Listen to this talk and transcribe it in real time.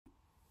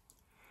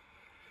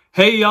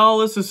Hey y'all,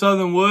 this is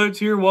Southern Woods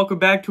here. Welcome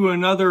back to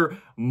another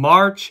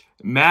March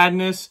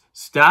Madness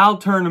style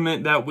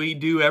tournament that we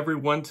do every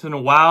once in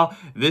a while.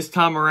 This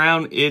time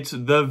around, it's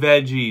the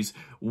veggies.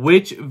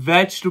 Which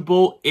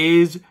vegetable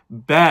is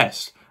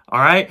best? All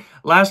right,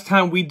 last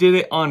time we did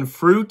it on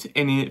fruit,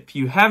 and if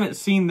you haven't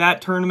seen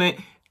that tournament,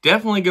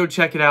 definitely go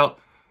check it out.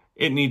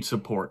 It needs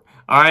support.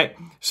 All right,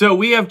 so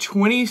we have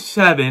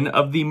 27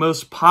 of the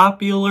most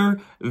popular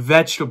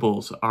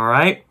vegetables, all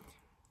right?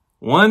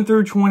 1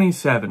 through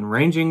 27,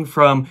 ranging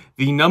from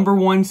the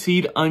 #1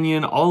 seed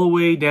onion all the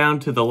way down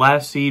to the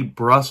last seed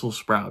Brussels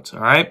sprouts,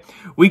 all right?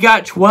 We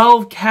got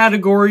 12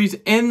 categories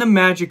in the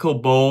Magical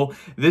Bowl.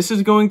 This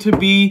is going to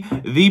be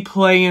the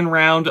play-in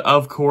round,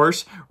 of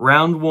course,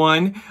 round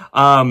 1.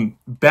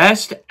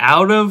 Best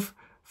out of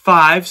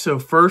 5, so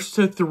first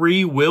to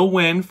 3 will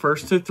win.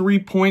 First to 3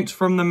 points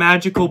from the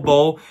Magical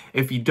Bowl.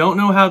 If you don't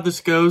know how this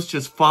goes,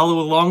 just follow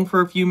along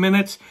for a few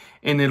minutes,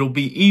 and it'll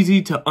be easy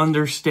to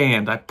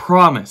understand, I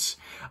promise.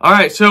 All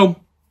right, so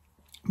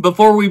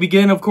before we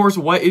begin, of course,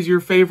 what is your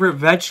favorite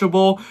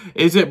vegetable?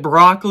 Is it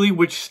broccoli,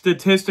 which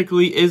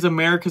statistically is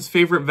America's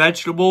favorite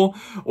vegetable?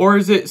 Or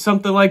is it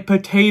something like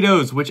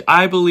potatoes, which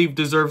I believe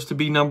deserves to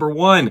be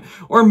 #1?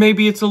 Or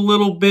maybe it's a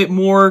little bit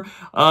more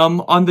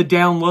on the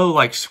down low,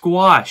 like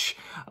squash.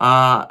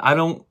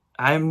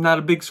 I'm not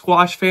a big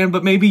squash fan,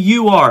 but maybe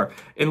you are,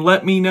 and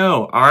let me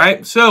know, all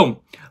right?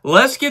 So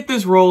let's get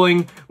this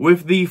rolling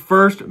with the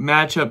first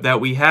matchup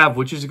that we have,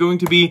 which is going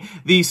to be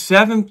the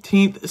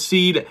 17th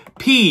seed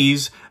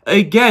peas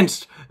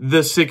against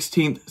the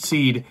 16th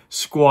seed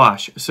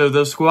squash. So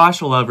those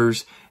squash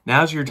lovers,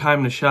 now's your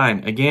time to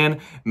shine. Again,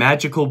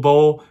 Magical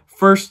Bowl,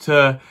 first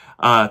to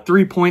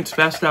 3 points,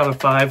 best out of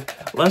 5.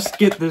 Let's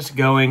get this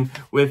going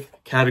with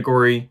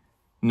category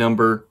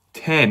number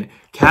 10.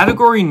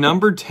 Category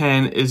number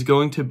 10 is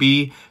going to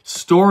be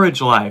storage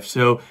life.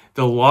 So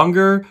the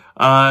longer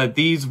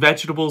these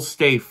vegetables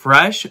stay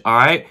fresh, all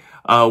right,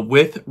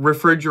 with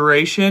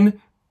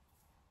refrigeration,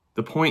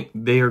 the point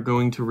they are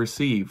going to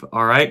receive,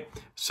 all right?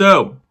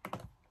 So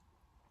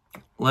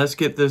let's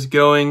get this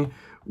going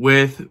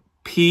with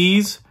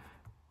peas.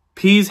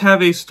 Peas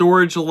have a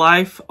storage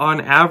life on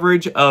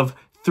average of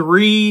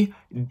 3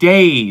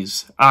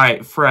 days, all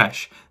right,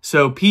 fresh.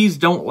 So peas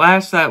don't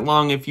last that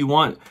long if you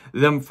want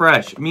them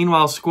fresh.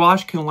 Meanwhile,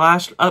 squash can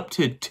last up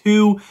to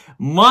 2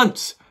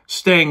 months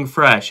staying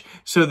fresh.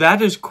 So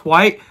that is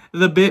quite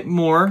the bit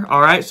more,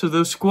 all right? So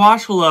those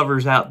squash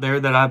lovers out there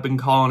that I've been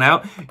calling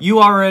out, you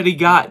already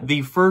got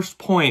the first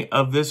point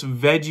of this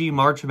Veggie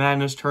March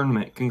Madness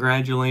tournament.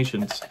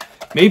 Congratulations.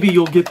 Maybe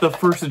you'll get the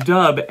first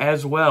dub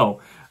as well,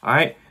 all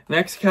right?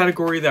 Next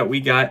category that we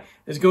got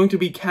is going to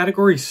be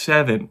category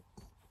 7.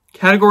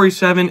 Category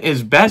 7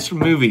 is best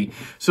movie.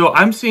 So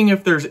I'm seeing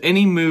if there's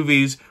any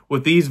movies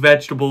with these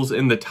vegetables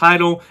in the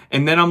title,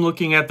 and then I'm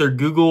looking at their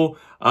Google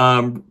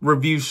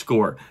review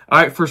score. All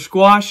right, for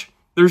squash,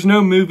 there's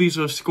no movies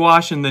with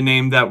squash in the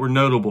name that were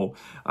notable.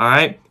 All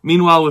right.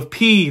 Meanwhile, with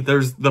pea,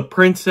 there's The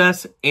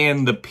Princess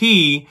and the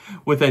Pea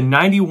with a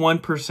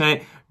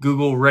 91%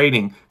 Google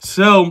rating.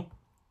 So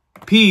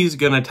pea's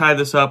gonna tie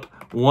this up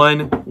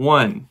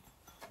 1-1.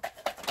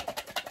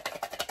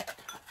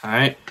 All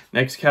right.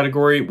 Next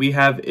category we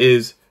have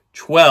is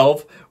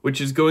 12,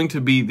 which is going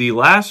to be the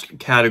last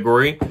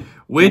category,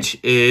 which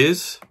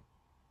is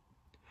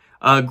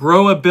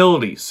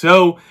growability.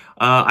 So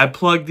I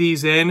plug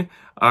these in,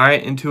 all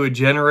right, into a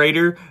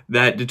generator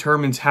that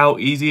determines how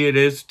easy it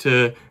is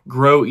to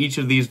grow each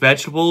of these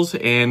vegetables,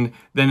 and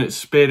then it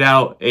spit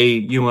out a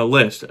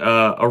list,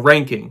 a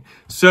ranking.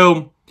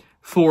 So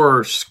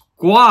for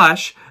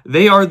squash,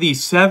 they are the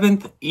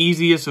 7th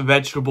easiest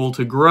vegetable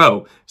to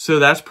grow. So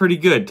that's pretty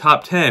good,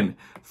 top 10.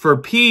 For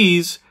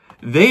peas,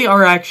 they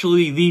are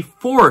actually the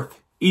 4th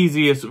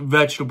easiest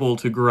vegetable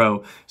to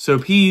grow. So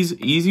peas,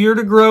 easier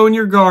to grow in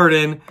your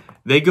garden.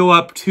 They go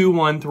up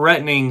 2-1,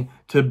 threatening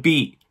to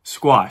beat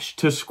squash.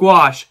 To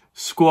squash,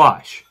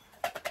 squash.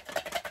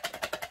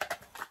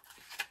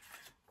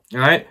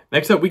 All right,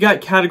 next up we got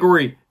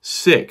category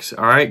 6.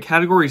 All right,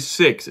 category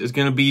 6 is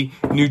going to be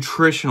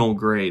nutritional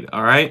grade.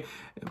 All right.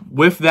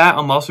 With that,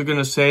 I'm also going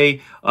to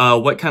say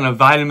what kind of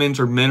vitamins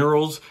or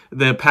minerals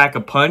they pack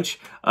a punch,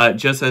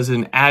 just as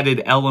an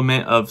added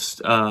element of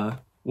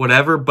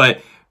whatever,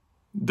 but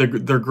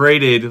they're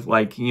graded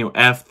like,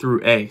 F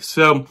through A.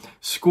 So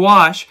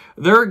squash,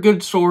 they're a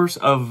good source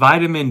of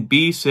vitamin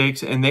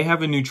B6, and they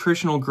have a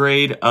nutritional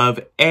grade of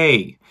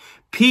A.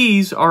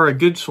 Peas are a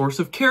good source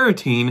of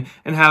carotene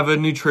and have a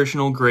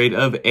nutritional grade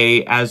of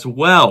A as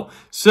well.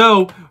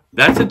 So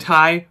that's a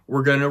tie.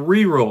 We're going to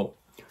re-roll.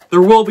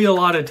 There will be a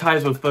lot of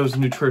ties with those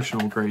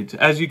nutritional grades.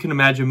 As you can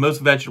imagine,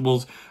 most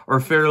vegetables are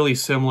fairly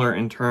similar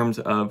in terms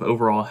of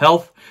overall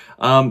health.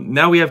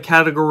 Now we have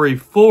category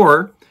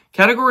 4.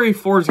 Category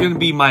 4 is going to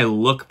be my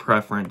look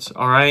preference,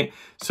 all right?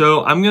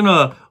 So I'm going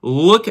to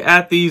look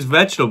at these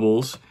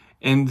vegetables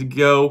and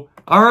go,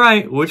 all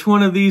right, which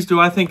one of these do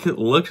I think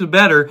looks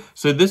better?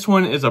 So this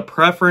one is a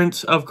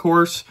preference, of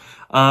course.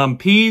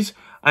 Peas,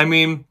 I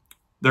mean,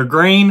 they're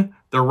green,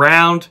 they're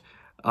round.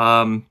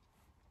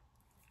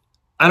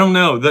 I don't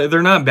know.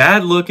 They're not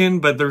bad looking,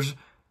 but there's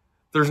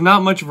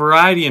not much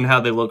variety in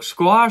how they look.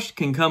 Squash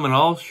can come in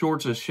all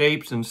sorts of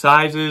shapes and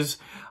sizes.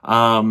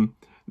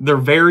 They're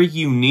very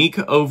unique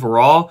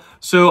overall.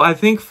 So I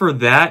think for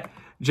that,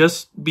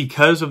 just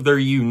because of their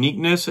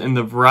uniqueness and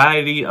the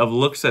variety of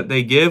looks that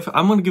they give,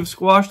 I'm going to give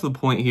squash the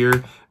point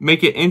here.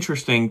 Make it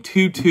interesting.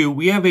 2-2.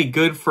 We have a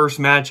good first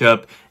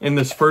matchup in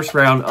this first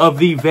round of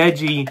the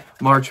Veggie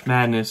March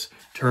Madness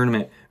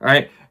tournament. All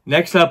right.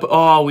 Next up,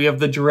 we have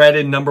the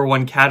dreaded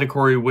 #1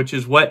 category, which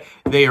is what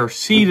they are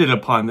seeded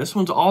upon. This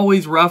one's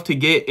always rough to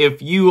get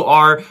if you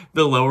are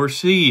the lower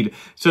seed.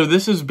 So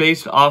this is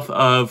based off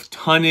of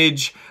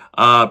tonnage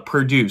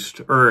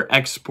produced or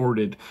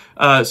exported.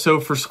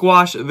 So for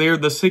squash, they're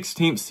the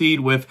 16th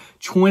seed with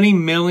 20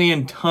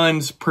 million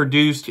tons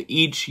produced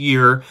each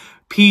year.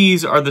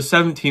 Peas are the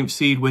 17th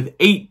seed with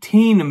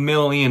 18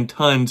 million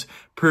tons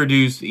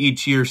produced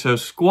each year. So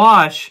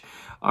squash,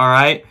 all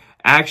right,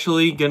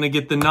 actually gonna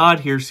get the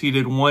nod here,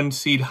 seeded 1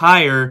 seed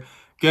higher,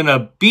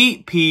 gonna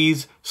beat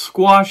peas,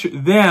 squash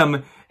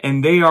them,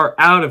 and they are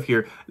out of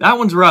here. That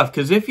one's rough,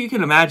 because if you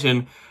can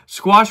imagine,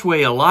 squash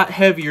weigh a lot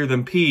heavier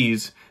than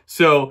peas,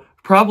 so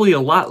probably a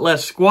lot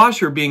less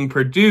squash are being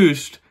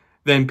produced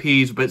than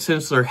peas, but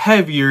since they're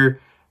heavier,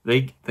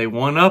 they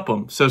one-up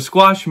them. So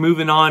squash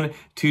moving on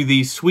to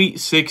the Sweet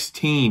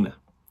 16.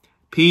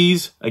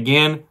 Peas,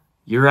 again,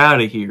 you're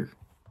out of here.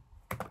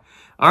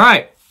 All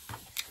right,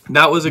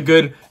 that was a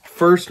good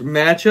first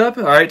matchup,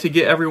 all right, to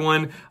get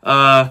everyone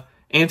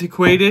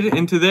antiquated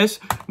into this.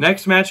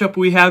 Next matchup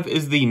we have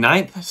is the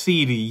 9th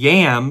seed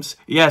yams.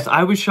 Yes,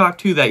 I was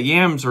shocked too that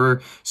yams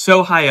are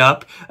so high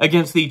up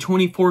against the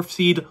 24th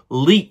seed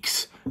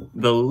leeks.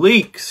 The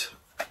leeks.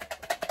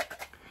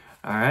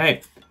 All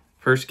right,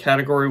 first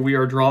category we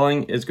are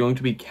drawing is going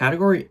to be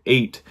category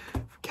 8.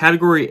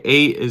 Category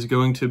 8 is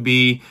going to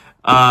be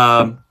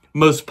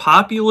most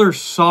popular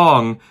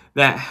song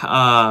that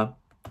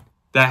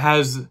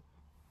has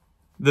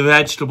the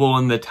vegetable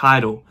in the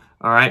title.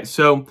 All right,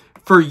 so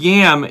for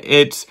yam,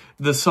 it's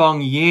the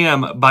song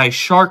Yam by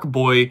Shark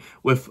Boy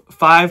with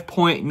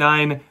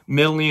 5.9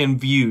 million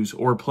views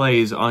or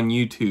plays on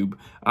YouTube.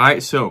 All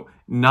right, so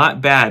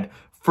not bad.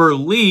 For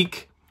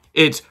leek,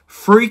 it's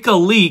Freak a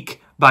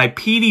Leak by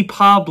Petey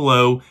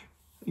Pablo,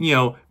 you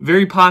know,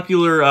 very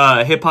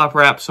popular hip-hop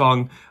rap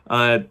song,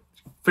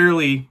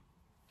 fairly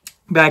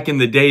back in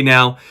the day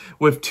now,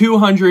 with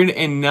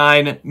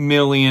 209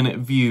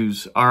 million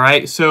views. All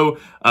right, so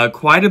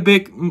quite a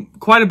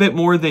bit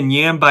more than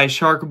Yam by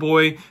Shark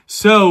Boy.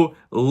 So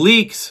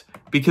leeks,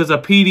 because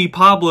of Petey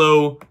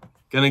Pablo,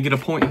 gonna get a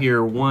point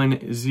here,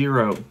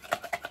 1-0.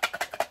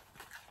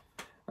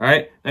 All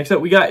right, next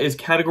up we got is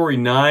category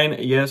 9.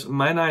 Yes,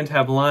 my 9s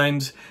have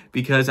lines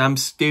because I'm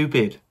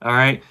stupid. All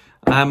right,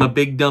 I'm a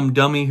big dumb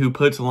dummy who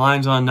puts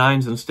lines on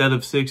 9s instead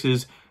of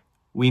 6s.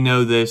 We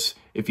know this.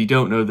 If you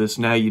don't know this,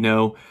 now you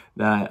know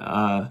that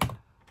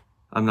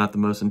I'm not the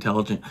most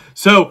intelligent.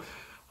 So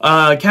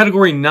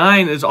category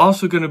 9 is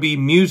also going to be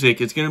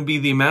music. It's going to be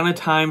the amount of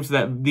times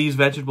that these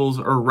vegetables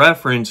are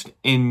referenced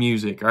in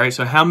music. All right,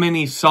 so how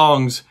many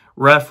songs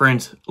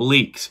reference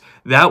leeks?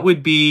 That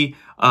would be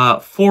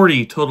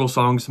 40 total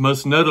songs,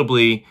 most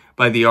notably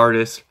by the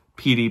artist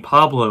Petey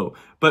Pablo.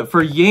 But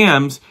for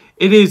yams,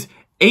 it is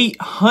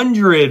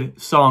 800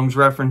 songs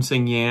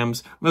referencing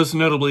yams, most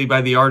notably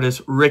by the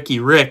artist Ricky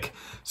Rick.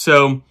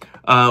 So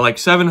like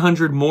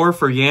 700 more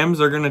for yams.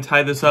 They're going to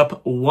tie this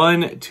up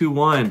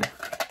 1-1.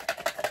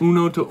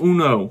 Uno to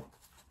uno. All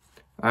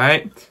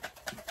right.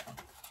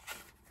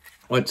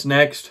 What's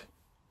next?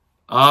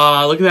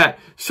 Look at that.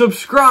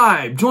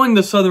 Subscribe. Join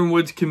the Southern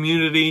Woods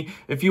community.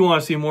 If you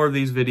want to see more of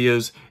these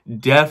videos,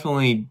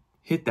 definitely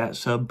hit that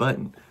sub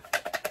button.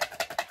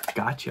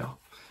 Gotcha.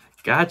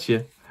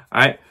 Gotcha.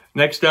 All right.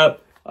 Next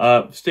up,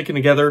 sticking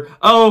together.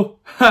 Oh,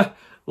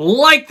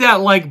 like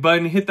that like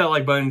button. Hit that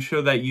like button.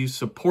 Show that you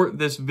support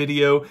this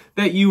video,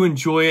 that you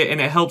enjoy it, and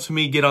it helps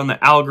me get on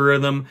the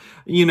algorithm.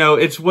 You know,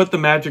 it's what the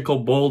Magical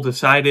Bowl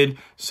decided.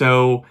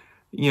 So,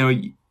 you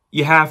know,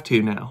 you have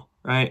to now,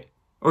 right?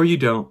 Or you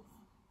don't,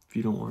 if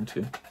you don't want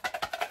to.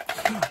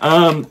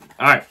 All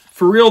right.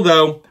 For real,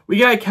 though, we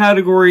got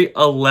category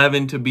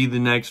 11 to be the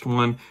next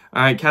one.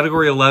 All right,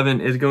 category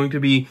 11 is going to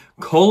be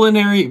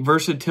culinary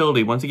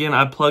versatility. Once again,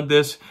 I plugged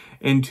this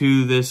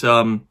into this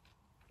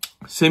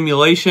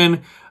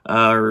simulation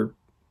or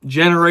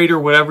generator,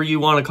 whatever you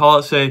want to call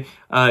it. Say,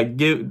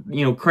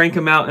 crank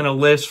them out in a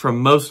list from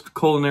most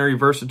culinary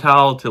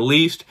versatile to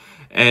least.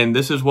 And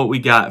this is what we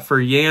got. For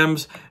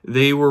yams,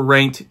 they were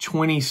ranked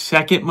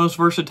 22nd most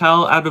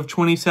versatile out of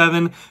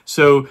 27.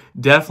 So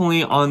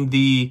definitely on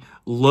the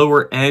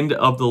lower end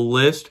of the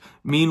list.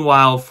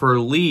 Meanwhile, for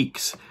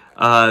leeks,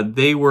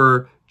 they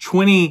were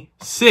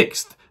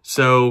 26th.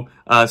 So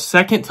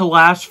second to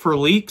last for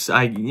leeks.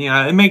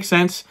 It makes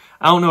sense.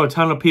 I don't know a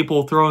ton of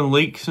people throwing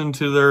leeks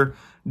into their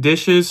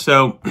dishes.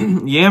 So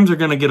yams are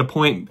going to get a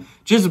point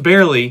just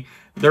barely.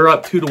 They're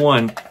up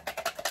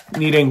 2-1,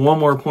 needing one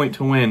more point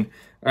to win.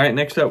 All right,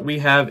 next up we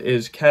have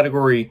is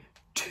category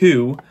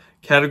 2.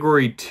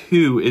 Category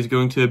 2 is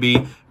going to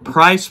be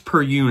price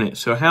per unit.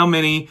 So how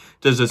many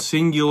does a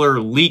singular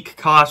leek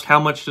cost? How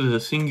much does a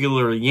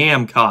singular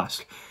yam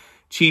cost?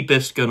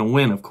 Cheapest gonna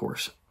win, of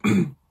course.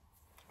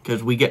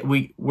 Because we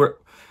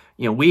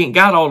ain't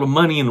got all the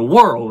money in the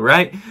world,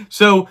 right?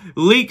 So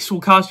leeks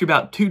will cost you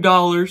about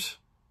 $2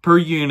 per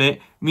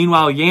unit.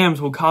 Meanwhile, yams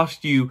will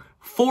cost you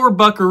 4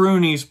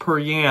 buckaroonies per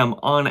yam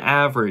on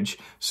average.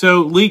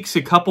 So leeks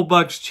a couple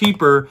bucks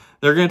cheaper.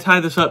 They're going to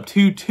tie this up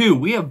 2-2.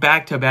 We have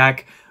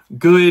back-to-back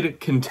good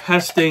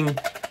contesting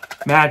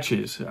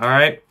matches. All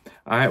right.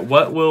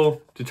 What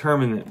will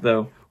determine it,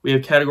 though? We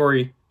have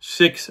category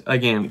 6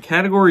 again.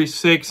 Category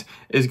 6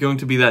 is going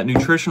to be that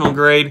nutritional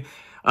grade.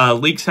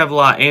 Leeks have a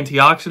lot of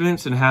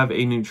antioxidants and have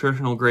a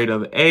nutritional grade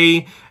of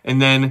A.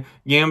 And then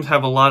yams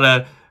have a lot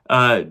of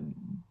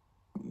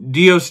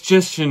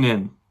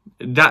diogenin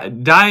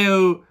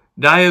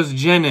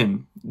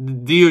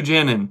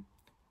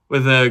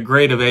with a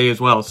grade of A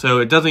as well. So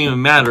it doesn't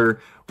even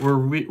matter. We're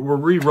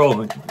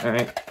re-rolling. All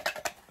right.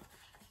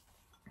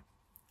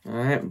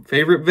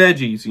 Favorite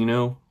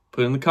veggies,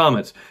 put in the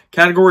comments.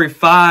 Category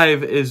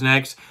 5 is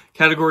next.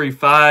 Category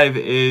 5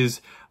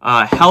 is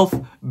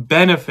health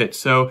benefits.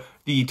 So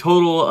the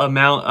total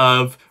amount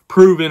of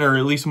proven, or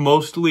at least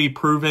mostly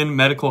proven,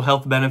 medical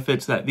health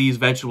benefits that these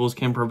vegetables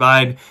can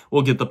provide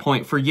will get the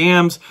point. For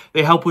yams,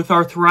 they help with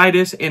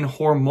arthritis and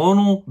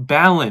hormonal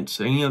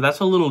balance. And, that's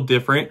a little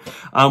different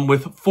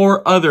with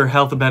 4 other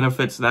health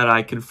benefits that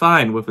I could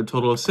find with a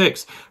total of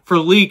 6. For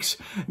leeks,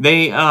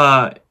 they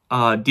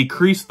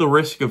decrease the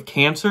risk of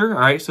cancer. All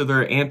right, so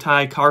they're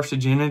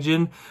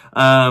anti-carcinogen.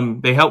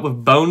 They help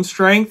with bone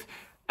strength,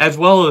 as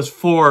well as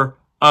 4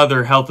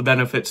 other health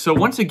benefits. So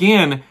once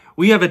again,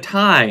 we have a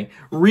tie,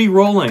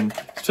 re-rolling.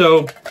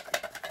 So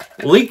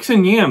leeks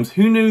and yams,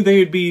 who knew they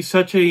would be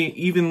such a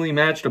evenly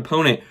matched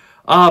opponent?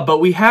 But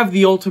we have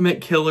the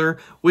ultimate killer,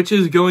 which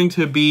is going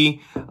to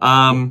be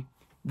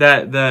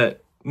that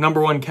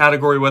number 1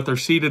 category, what they're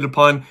seeded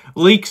upon.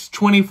 Leeks,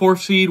 24th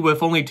seed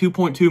with only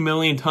 2.2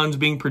 million tons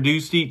being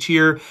produced each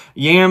year.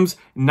 Yams,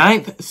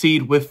 9th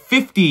seed with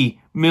 50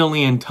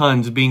 million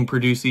tons being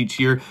produced each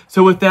year.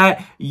 So with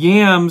that,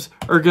 yams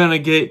are going to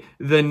get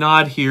the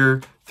nod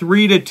here.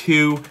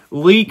 3-2.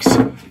 Leeks,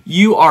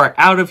 you are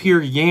out of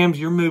here. Yams,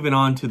 you're moving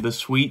on to the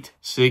Sweet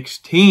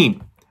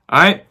 16.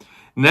 All right.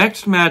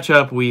 Next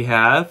matchup we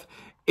have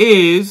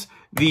is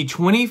the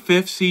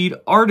 25th seed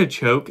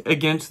Artichoke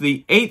against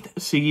the 8th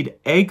seed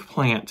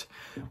Eggplant.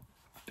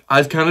 I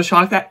was kind of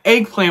shocked that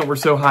Eggplant were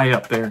so high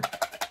up there.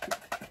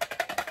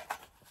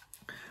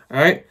 All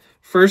right.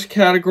 First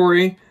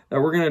category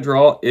that we're going to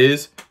draw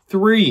is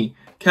 3.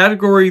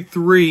 Category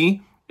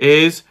 3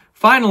 is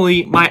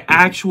finally my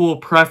actual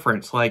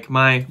preference, like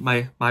my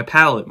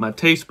palate, my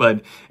taste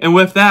bud. And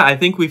with that, I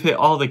think we've hit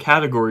all the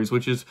categories,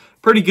 which is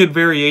pretty good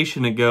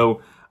variation to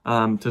go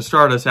to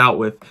start us out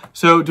with.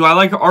 So do I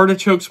like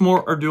artichokes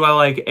more, or do I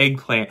like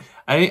eggplant?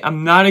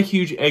 I'm not a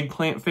huge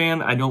eggplant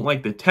fan. I don't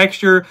like the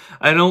texture.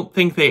 I don't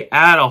think they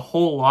add a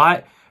whole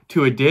lot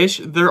to a dish.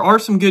 There are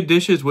some good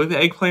dishes with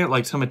eggplant,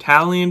 like some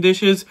Italian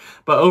dishes,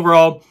 but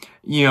overall,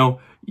 you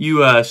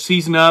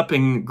season up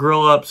and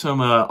grill up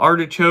some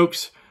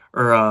artichokes,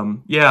 or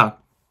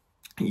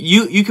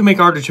you can make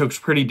artichokes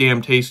pretty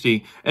damn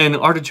tasty, and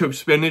artichoke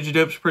spinach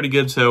dip's pretty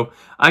good, so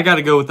I got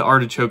to go with the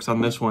artichokes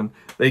on this one.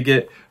 They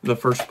get the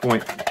first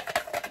point.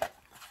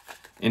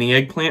 Any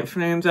eggplant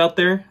fans out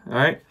there? All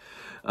right.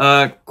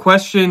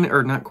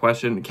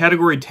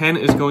 Category 10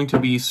 is going to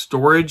be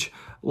storage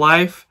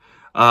life.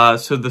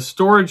 So the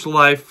storage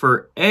life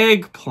for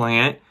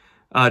eggplant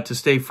to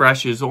stay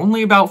fresh is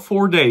only about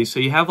 4 days. So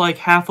you have like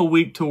half a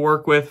week to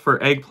work with for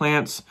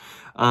eggplants.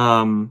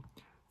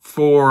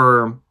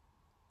 For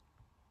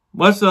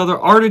what's the other?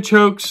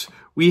 Artichokes,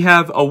 we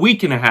have a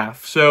week and a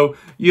half. So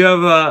you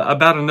have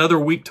about another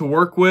week to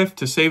work with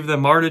to save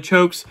them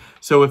artichokes.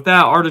 So with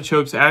that,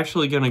 artichokes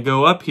actually going to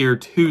go up here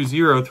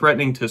 2-0,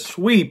 threatening to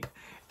sweep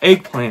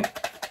eggplant.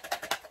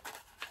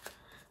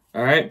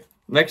 All right.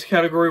 Next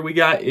category we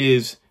got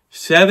is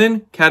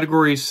 7.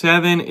 Category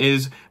 7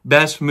 is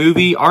best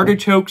movie.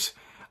 Artichokes,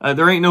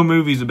 there ain't no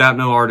movies about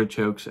no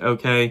artichokes,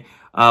 okay?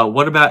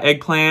 What about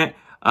eggplant?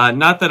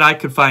 Not that I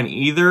could find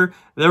either.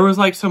 There was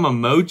like some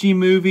emoji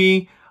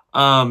movie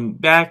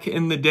back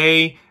in the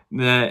day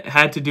that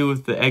had to do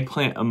with the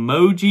eggplant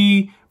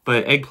emoji,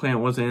 but eggplant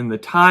wasn't in the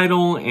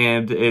title,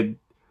 and it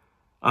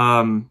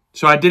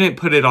so I didn't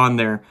put it on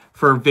there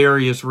for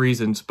various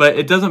reasons. But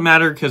it doesn't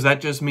matter because that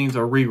just means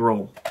a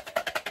re-roll.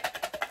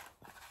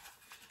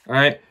 All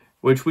right,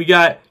 which we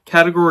got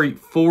category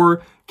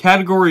 4.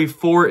 Category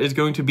 4 is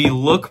going to be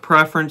look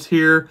preference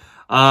here.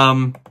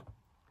 Do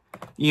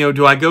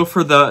I go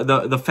for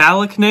the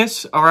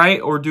phallicness, all right,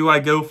 or do I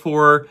go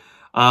for,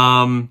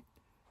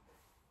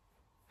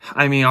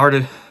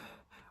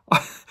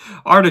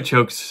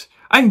 artichokes?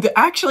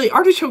 Actually,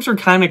 artichokes are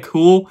kind of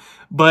cool,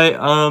 but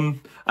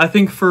I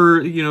think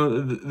for,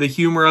 the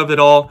humor of it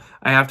all,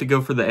 I have to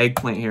go for the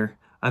eggplant here.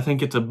 I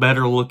think it's a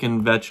better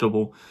looking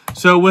vegetable.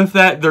 So with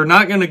that, they're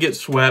not going to get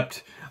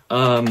swept.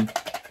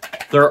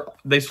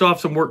 They still have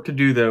some work to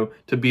do, though,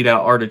 to beat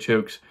out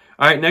artichokes.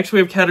 All right, next we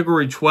have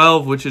category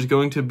 12, which is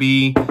going to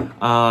be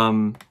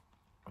the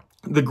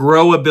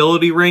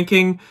growability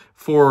ranking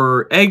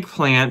for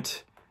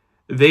eggplant.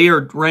 They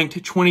are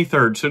ranked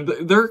 23rd, so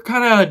they're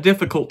kind of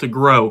difficult to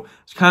grow.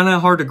 It's kind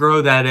of hard to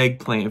grow that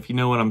eggplant, if you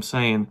know what I'm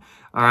saying.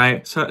 All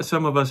right, so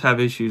some of us have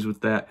issues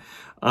with that.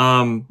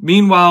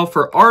 Meanwhile,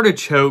 for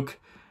artichoke,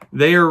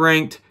 they are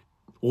ranked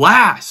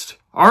last.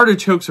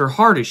 Artichokes are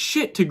hard as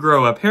shit to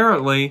grow,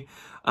 apparently.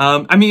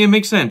 I mean, it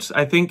makes sense.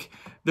 I think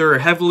they're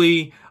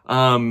heavily,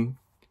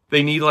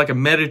 they need like a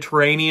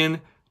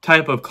Mediterranean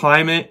type of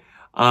climate,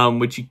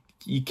 which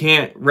you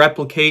can't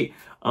replicate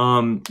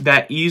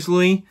that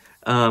easily.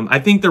 I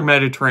think they're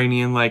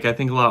Mediterranean. Like, I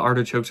think a lot of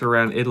artichokes are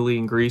around Italy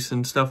and Greece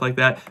and stuff like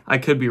that. I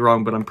could be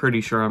wrong, but I'm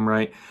pretty sure I'm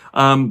right.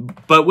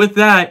 But with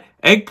that,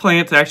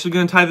 eggplant's actually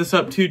going to tie this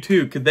up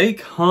too. Could they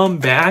come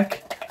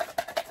back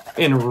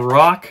and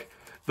rock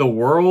the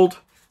world?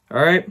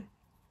 All right.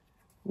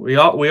 We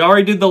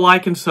already did the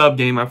like and sub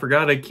game. I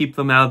forgot to keep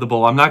them out of the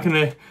bowl. I'm not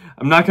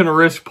gonna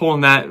risk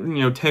pulling that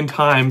 10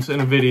 times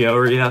in a video,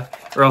 or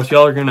else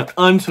y'all are gonna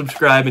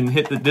unsubscribe and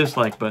hit the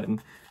dislike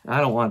button. I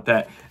don't want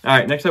that. All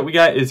right, next up we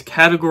got is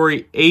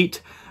category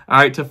 8. All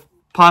right, to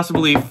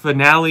possibly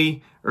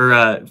finale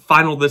or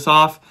final this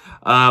off.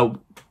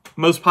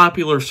 Most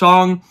popular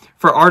song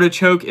for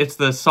artichoke, it's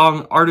the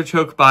song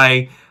Artichoke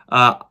by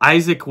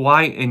Isaac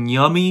White and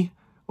Yummy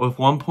with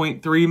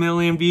 1.3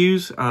 million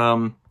views.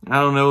 I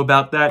don't know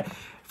about that.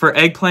 For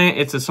eggplant,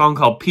 it's a song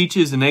called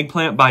Peaches and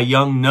Eggplant by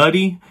Young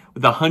Nutty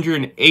with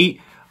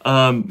 108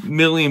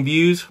 million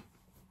views.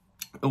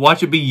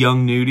 Watch it be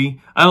Young Nudie.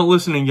 I don't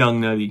listen to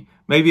Young Nutty.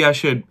 Maybe I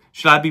should.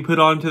 Should I be put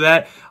on to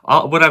that?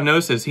 What I've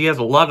noticed is he has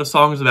a lot of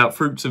songs about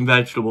fruits and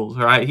vegetables,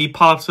 all right? He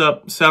pops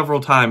up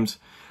several times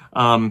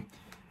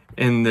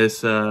in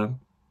this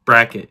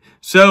bracket.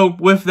 So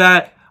with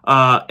that,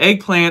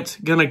 eggplant's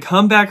going to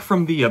come back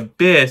from the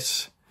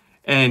abyss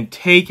and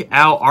take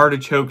out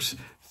artichokes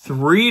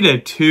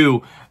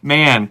 3-2.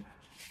 Man,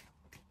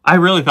 I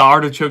really thought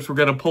artichokes were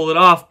going to pull it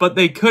off, but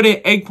they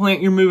couldn't.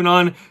 Eggplant, you're moving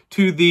on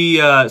to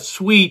the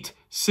Sweet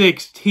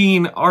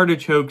 16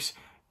 artichokes.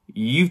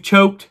 You've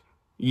choked.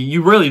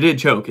 You really did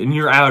choke, and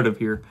you're out of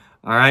here.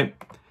 All right.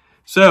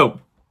 So,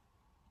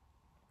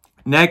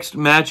 next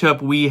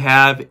matchup we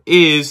have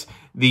is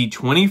the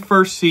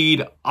 21st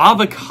seed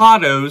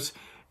Avocados.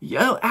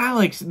 Yo,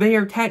 Alex, they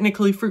are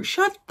technically fruit.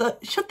 Shut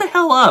the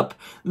hell up.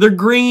 They're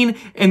green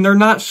and they're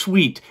not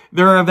sweet.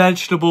 They're a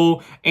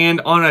vegetable, and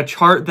on a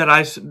chart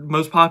that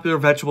most popular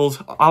vegetables,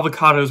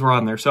 avocados were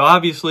on there. So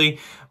obviously,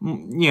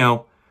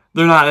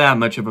 they're not that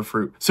much of a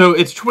fruit. So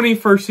it's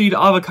 21st seed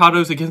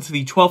avocados against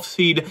the 12th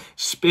seed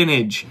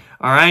spinach.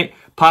 All right,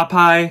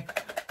 Popeye,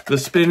 the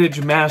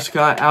spinach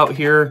mascot out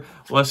here.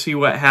 Let's see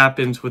what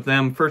happens with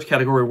them. First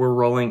category we're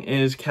rolling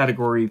is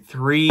category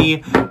 3,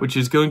 which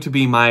is going to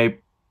be my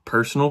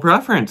personal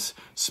preference.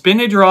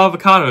 Spinach or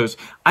avocados.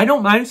 I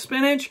don't mind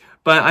spinach,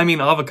 but I mean,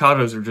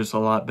 avocados are just a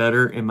lot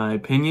better in my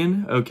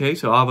opinion. Okay,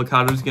 so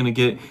avocado is going to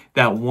get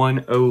that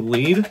 1-0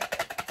 lead.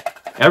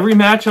 Every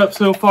matchup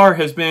so far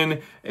has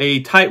been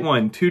a tight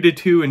one,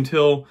 2-2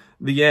 until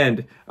the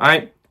end. All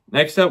right,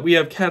 next up we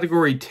have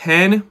category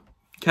 10.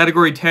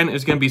 Category 10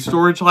 is going to be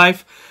storage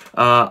life.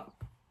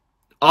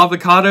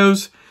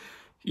 Avocados,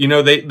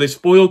 they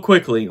spoil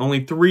quickly.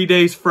 Only 3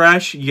 days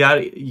fresh. You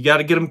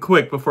gotta get them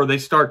quick before they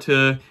start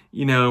to,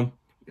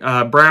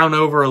 brown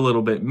over a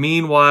little bit.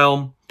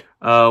 Meanwhile,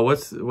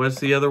 what's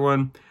the other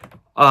one?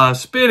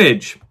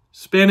 Spinach.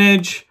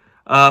 Spinach,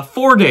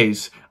 4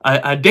 days.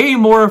 A day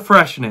more of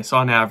freshness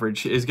on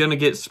average is gonna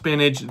get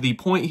spinach. The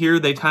point here,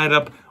 they tied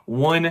up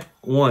 1-1.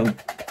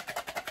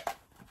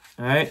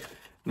 All right.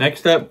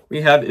 Next up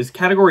we have is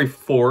category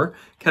 4.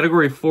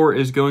 Category 4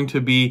 is going to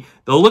be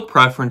the look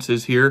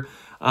preferences here.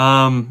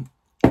 Let's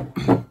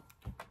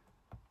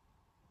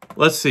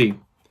see.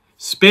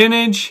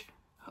 Spinach,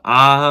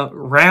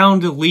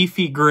 round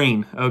leafy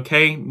green.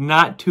 Okay,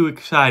 not too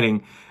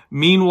exciting.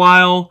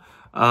 Meanwhile,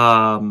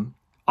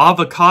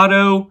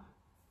 avocado,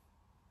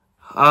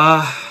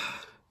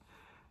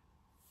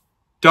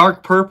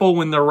 dark purple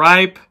when they're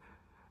ripe,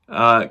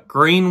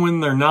 green when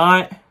they're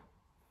not.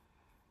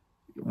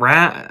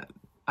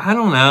 I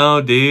don't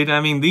know, dude. I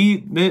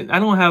mean, I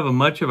don't have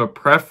much of a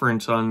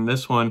preference on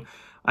this one.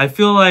 I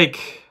feel like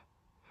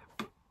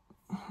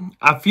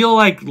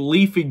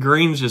leafy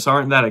greens just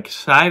aren't that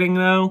exciting,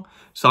 though.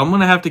 So I'm going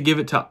to have to give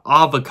it to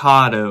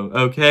avocado,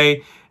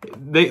 okay?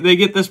 They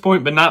get this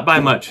point, but not by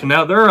much. So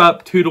now they're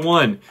up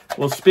 2-1.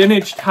 Will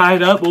spinach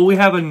tied up? Will we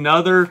have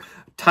another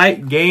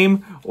tight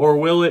game, or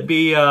will it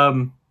be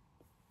more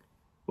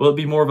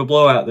of a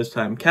blowout this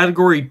time?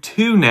 Category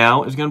 2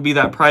 now is going to be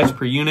that price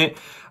per unit.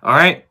 All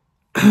right.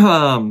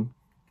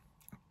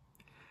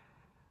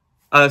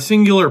 A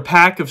singular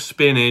pack of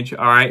spinach,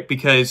 all right,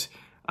 because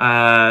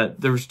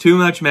there was too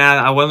much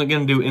math. I wasn't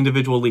going to do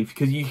individual leaf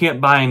because you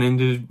can't buy an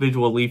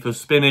individual leaf of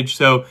spinach,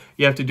 so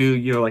you have to do,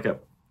 like a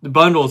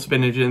bundle of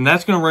spinach, and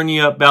that's going to run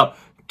you up about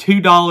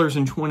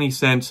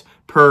 $2.20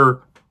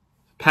 per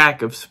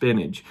pack of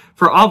spinach.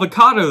 For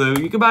avocado, though,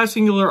 you can buy a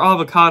singular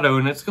avocado,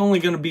 and it's only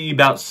going to be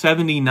about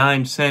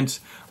 79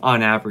 cents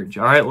on average.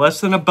 All right, less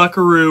than a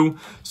buckaroo.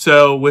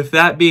 So with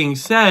that being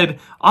said,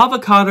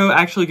 avocado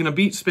actually going to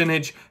beat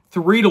spinach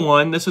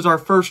 3-1. This is our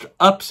first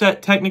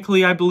upset,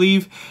 technically, I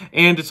believe,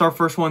 and it's our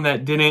first one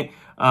that didn't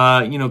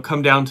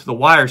come down to the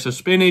wire. So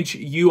spinach,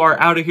 you are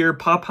out of here.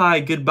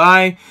 Popeye,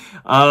 goodbye.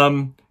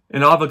 And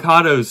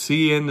avocados,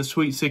 see you in the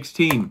Sweet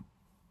 16.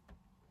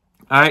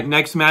 All right,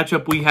 next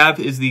matchup we have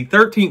is the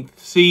 13th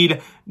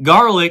seed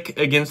garlic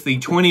against the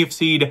 20th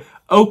seed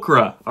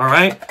okra. All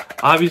right,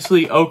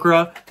 obviously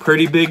okra,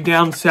 pretty big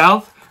down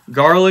south.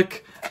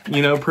 Garlic,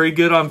 pretty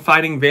good on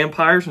fighting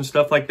vampires and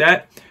stuff like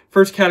that.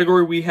 First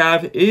category we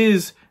have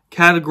is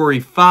category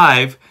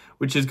 5,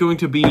 which is going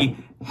to be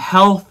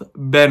health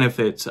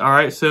benefits. All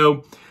right,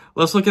 so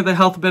let's look at the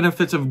health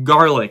benefits of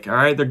garlic. All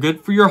right, they're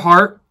good for your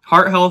heart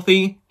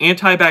healthy,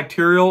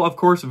 antibacterial, of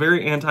course,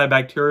 very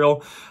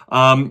antibacterial,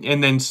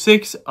 and then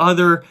 6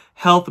 other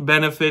health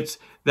benefits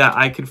that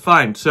I could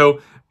find.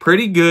 So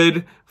pretty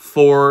good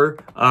for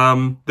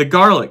the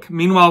garlic.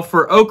 Meanwhile,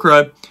 for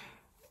okra,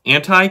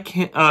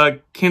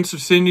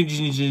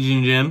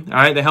 anti-cancerinogen, all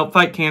right, they help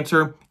fight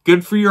cancer.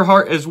 Good for your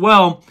heart as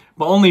well,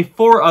 but only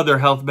 4 other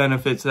health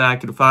benefits that I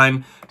could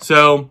find.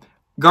 So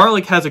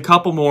garlic has a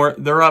couple more.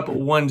 They're up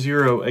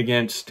 1-0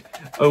 against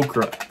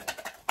okra.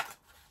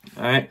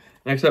 All right,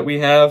 next up we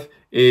have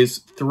is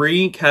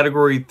 3.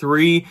 Category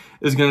 3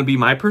 is going to be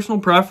my personal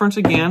preference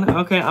again.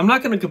 Okay, I'm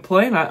not going to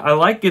complain. I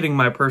like getting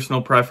my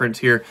personal preference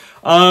here.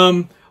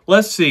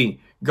 Let's see,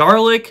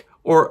 garlic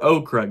or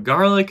okra?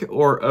 Garlic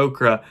or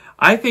okra?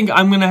 I think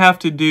I'm going to have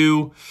to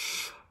do,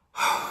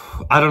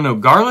 I don't know,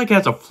 garlic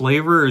as a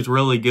flavor is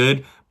really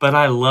good, but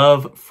I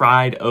love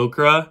fried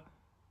okra.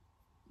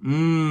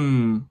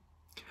 I'm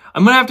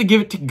going to have to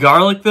give it to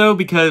garlic, though,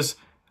 because,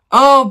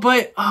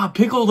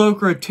 pickled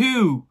okra,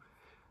 too.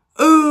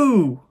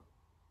 Ooh!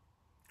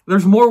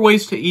 There's more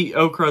ways to eat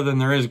okra than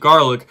there is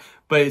garlic,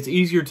 but it's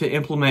easier to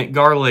implement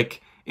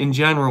garlic in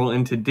general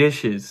into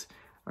dishes.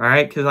 All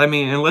right? Because, I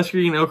mean, unless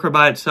you're eating okra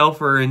by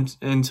itself or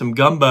in some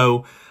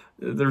gumbo,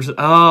 there's,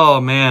 oh,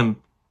 man.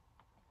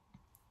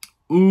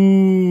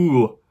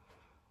 Ooh.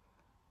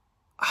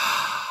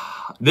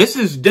 This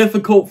is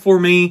difficult for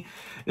me.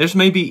 This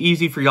may be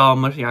easy for y'all.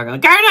 Most of y'all are going,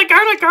 garlic,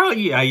 garlic, garlic.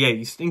 Yeah,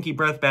 you stinky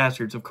breath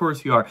bastards. Of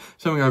course you are.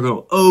 Some of y'all are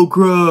going,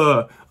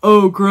 okra,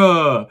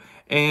 okra.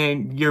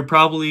 And you're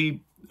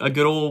probably a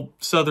good old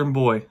southern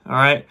boy, all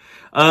right?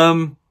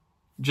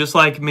 Just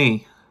like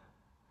me.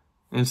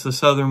 It's the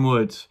southern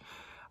woods.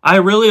 I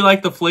really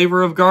like the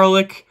flavor of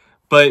garlic,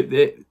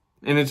 and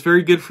it's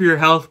very good for your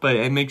health, but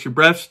it makes your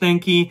breath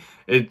stinky.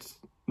 It's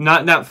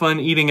not that fun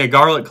eating a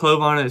garlic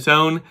clove on its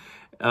own.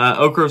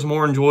 Okra is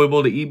more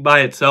enjoyable to eat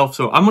by itself,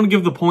 so I'm going to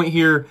give the point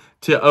here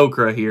to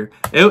okra here.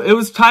 It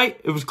was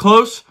tight. It was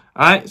close.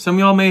 All right, some of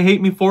y'all may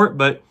hate me for it,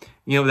 but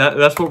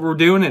that's what we're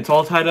doing. It's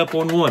all tied up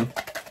 1-1.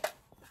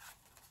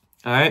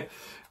 All right,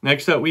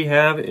 next up we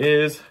have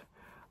is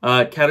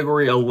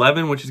category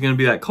 11, which is going to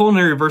be that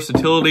culinary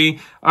versatility.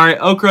 All right,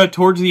 okra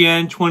towards the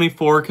end,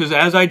 24, because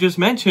as I just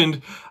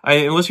mentioned,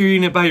 unless you're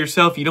eating it by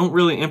yourself, you don't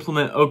really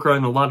implement okra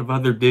in a lot of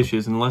other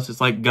dishes unless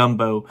it's like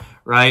gumbo,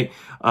 right,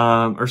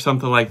 or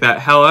something like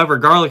that. However,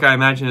 garlic, I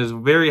imagine, is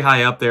very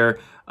high up there.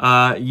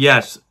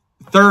 Yes,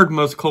 3rd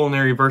most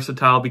culinary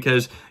versatile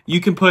because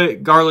you can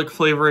put garlic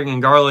flavoring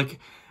and garlic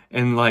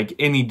in like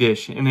any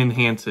dish and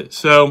enhance it.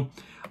 So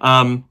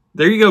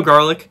there you go,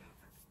 garlic.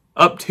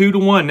 Up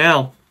 2-1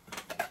 now.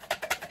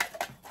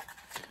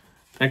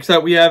 Next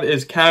up we have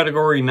is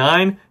category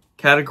 9.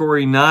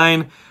 Category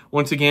 9,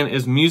 once again,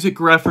 is music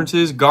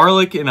references.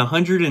 Garlic in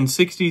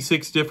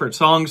 166 different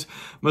songs,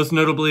 most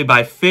notably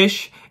by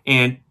Fish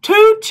and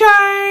 2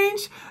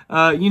 Chainz.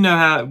 You know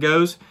how it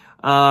goes.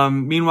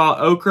 Meanwhile,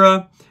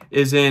 okra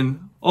is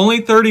in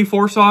only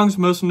 34 songs,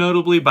 most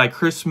notably by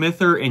Chris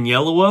Smither and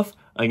Yellow Wolf.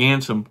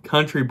 Again, some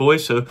country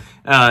boys, so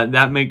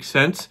that makes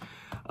sense.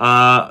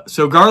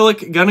 So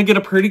garlic, gonna get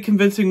a pretty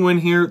convincing win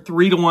here,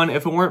 3-1.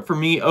 If it weren't for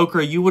me,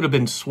 okra, you would have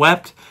been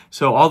swept.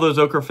 So all those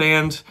okra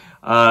fans,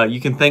 you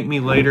can thank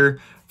me later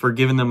for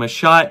giving them a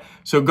shot.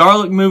 So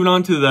garlic moving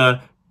on to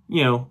the,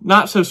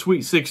 not so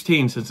sweet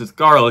 16 since it's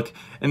garlic.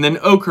 And then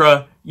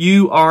okra,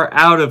 you are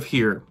out of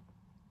here.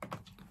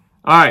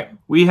 All right,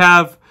 we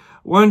have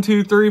 1,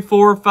 2, 3,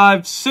 4,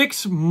 5,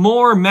 6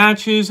 more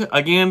matches.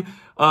 Again,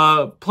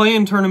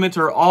 play-in tournaments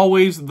are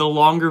always the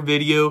longer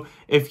video.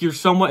 If you're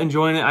somewhat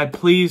enjoying it,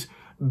 please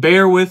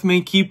bear with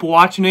me, keep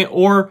watching it,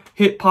 or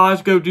hit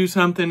pause, go do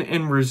something,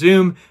 and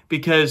resume,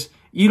 because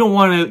you don't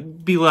want to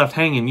be left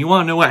hanging. You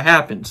want to know what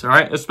happens, all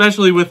right?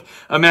 Especially with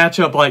a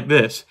matchup like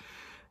this.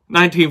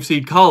 19th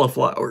seed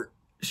cauliflower.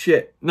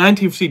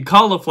 19th seed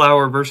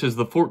cauliflower versus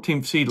the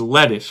 14th seed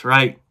lettuce,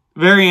 right?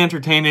 Very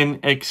entertaining,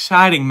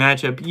 exciting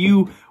matchup.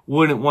 You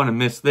wouldn't want to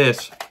miss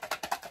this.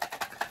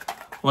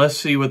 Let's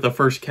see what the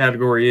first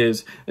category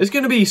is. It's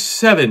going to be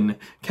 7.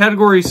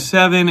 Category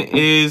 7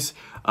 is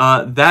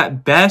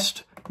that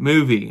best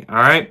movie, all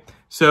right?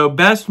 So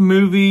best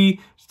movie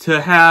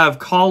to have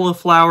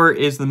cauliflower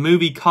is the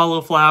movie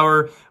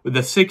Cauliflower with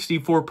a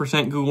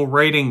 64% Google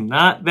rating.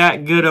 Not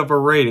that good of a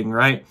rating,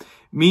 right?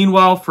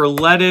 Meanwhile, for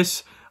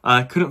lettuce,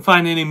 couldn't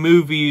find any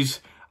movies,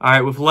 all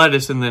right, with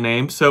lettuce in the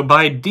name. So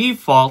by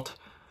default,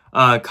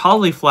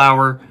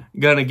 cauliflower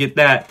gonna get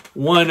that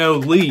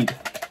 1-0 lead.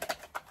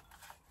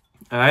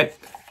 All right.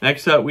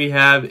 Next up we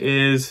have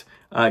is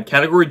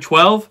category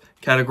 12.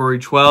 Category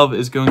 12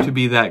 is going to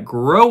be that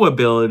grow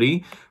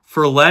ability.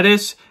 For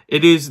lettuce,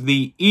 it is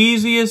the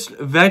easiest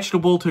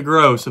vegetable to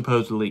grow,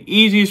 supposedly.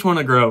 Easiest one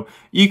to grow.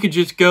 You could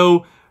just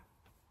go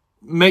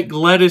make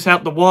lettuce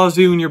out the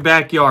wazoo in your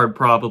backyard,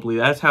 probably.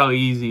 That's how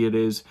easy it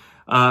is.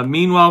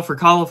 Meanwhile, for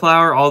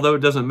cauliflower, although it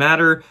doesn't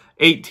matter,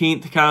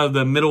 18th, kind of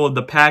the middle of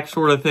the pack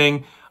sort of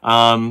thing.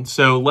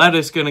 So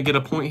lettuce going to get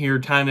a point here,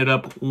 tying it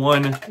up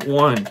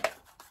 1-1.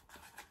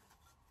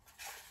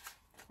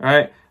 All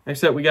right.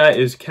 Next up we got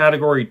is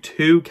category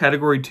 2.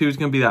 Category 2 is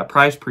going to be that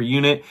price per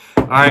unit.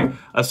 All right,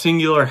 a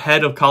singular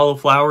head of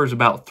cauliflower is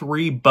about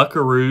 3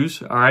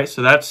 buckaroos. All right,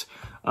 so that's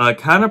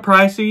kind of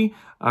pricey.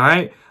 All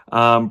right,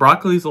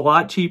 broccoli's a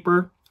lot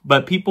cheaper,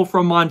 but people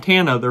from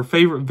Montana, their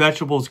favorite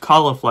vegetable is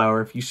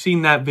cauliflower. If you've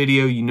seen that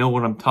video, you know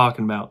what I'm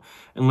talking about.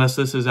 Unless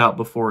this is out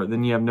before it,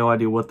 then you have no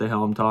idea what the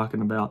hell I'm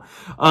talking about.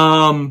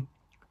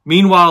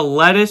 Meanwhile,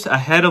 lettuce, a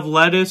head of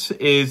lettuce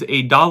is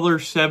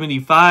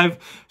 $1.75.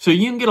 So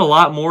you can get a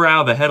lot more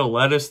out of a head of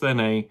lettuce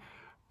than a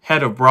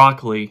head of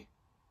broccoli,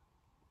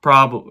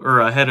 or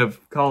a head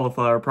of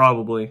cauliflower,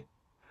 probably.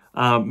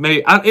 What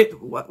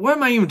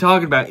am I even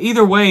talking about?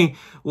 Either way,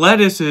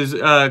 lettuce is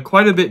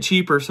quite a bit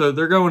cheaper, so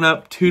they're going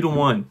up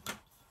 2-1.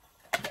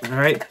 All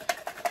right,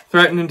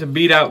 threatening to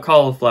beat out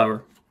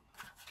cauliflower.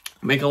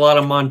 Make a lot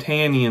of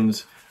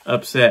Montanians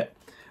upset.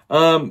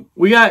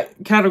 We got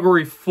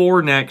category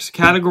 4 next.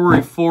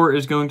 Category 4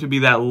 is going to be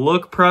that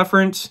look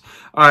preference.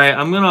 All right,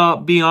 I'm going to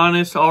be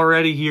honest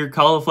already here.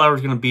 Cauliflower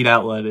is going to beat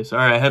out lettuce. All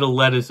right, a head of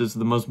lettuce is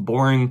the most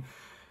boring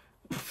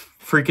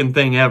freaking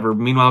thing ever.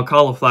 Meanwhile,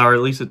 cauliflower,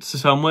 at least it's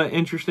somewhat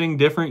interesting,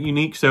 different,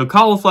 unique. So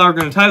cauliflower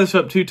going to tie this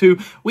up 2-2.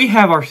 We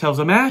have ourselves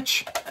a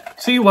match.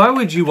 See, why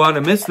would you want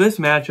to miss this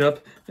matchup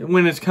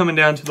when it's coming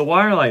down to the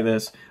wire like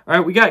this? All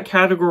right, we got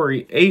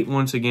category 8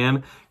 once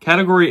again.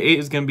 Category 8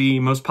 is going to be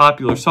most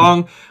popular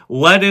song.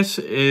 Lettuce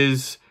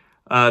is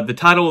the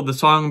title of the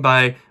song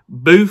by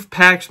Boof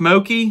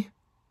Paxmoki.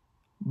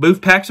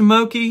 Boof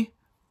Paxmoki.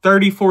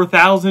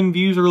 34,000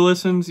 views or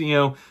listens. You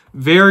know,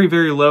 very,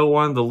 very low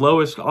one. The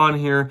lowest on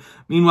here.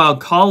 Meanwhile,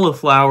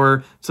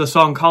 Cauliflower. It's a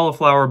song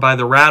Cauliflower by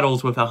the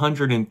Rattles with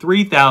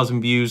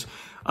 103,000 views.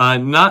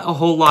 Not a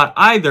whole lot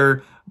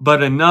either,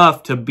 but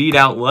enough to beat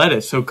out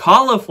lettuce. So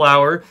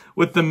cauliflower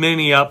with the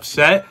mini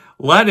upset.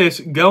 Lettuce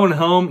going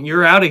home.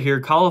 You're out of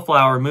here.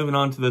 Cauliflower moving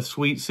on to the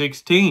Sweet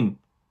 16.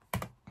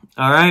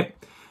 All right.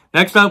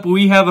 Next up,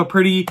 we have a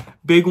pretty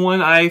big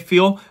one, I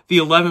feel. The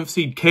 11th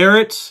seed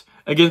carrots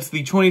against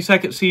the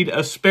 22nd seed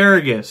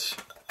asparagus.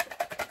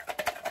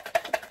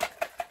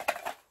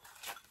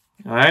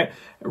 All right.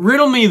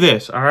 Riddle me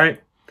this. All right.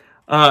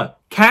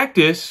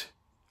 Cactus,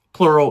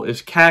 plural,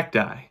 is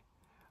cacti.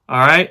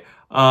 All right.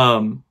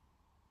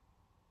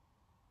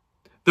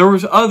 There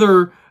was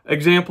other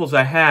examples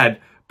I had,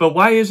 but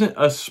why isn't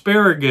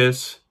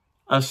asparagus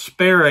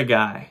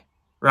asparagi,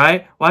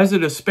 right? Why is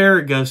it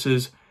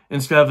asparaguses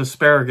instead of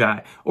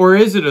asparagi? Or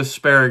is it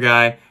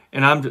asparagi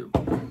and I'm just...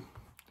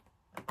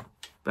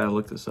 Better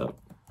look this up.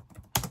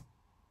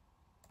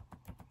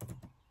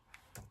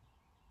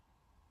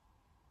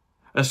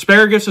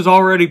 Asparagus is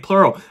already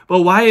plural,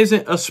 but why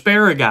isn't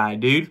asparagi,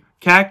 dude?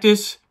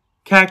 Cactus,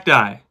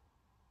 cacti.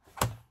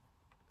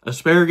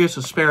 Asparagus,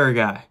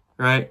 asparagi,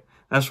 right?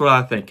 That's what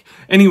I think.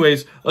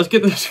 Anyways, let's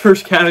get this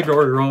first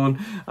category rolling.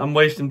 I'm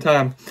wasting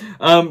time.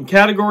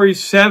 Category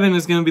 7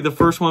 is going to be the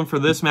first one for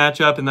this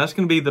matchup, and that's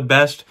going to be the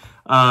best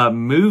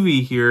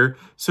movie here.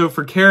 So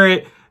for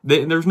carrot,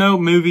 there's no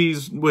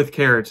movies with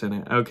carrots in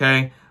it,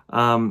 okay?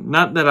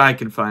 Not that I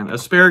could find.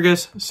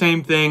 Asparagus,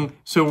 same thing,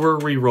 so we're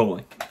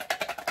re-rolling.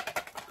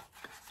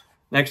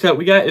 Next up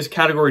we got is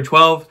category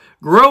 12,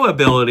 grow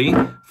ability.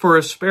 For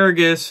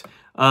asparagus,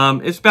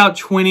 it's about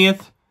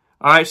 20th.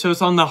 All right, so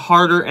it's on the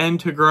harder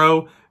end to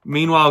grow.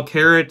 Meanwhile,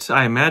 carrots,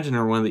 I imagine,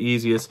 are one of the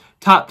easiest.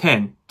 Top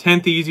 10,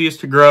 10th easiest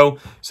to grow.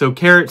 So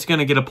carrots going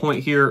to get a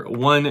point here,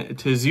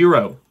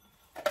 1-0.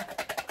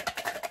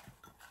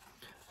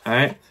 All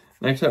right,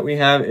 next up we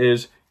have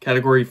is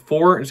category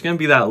 4. It's going to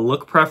be that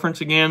look preference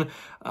again.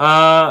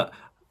 I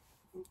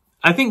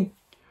think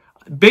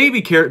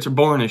baby carrots are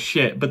boring as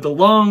shit, but the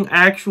long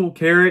actual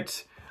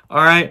carrots,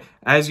 all right,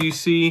 as you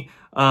see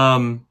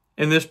in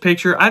this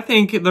picture, I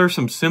think there's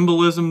some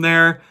symbolism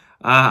there.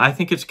 I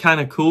think it's kind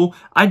of cool.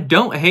 I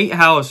don't hate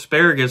how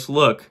asparagus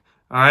look,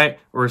 all right,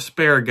 or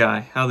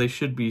asparagi, how they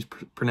should be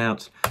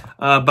pronounced.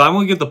 But I'm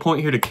going to give the point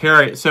here to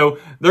carrot. So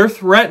they're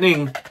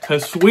threatening to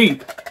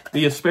sweep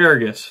the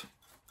asparagus.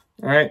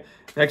 All right,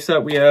 next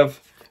up we have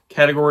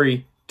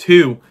category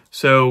 2.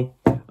 So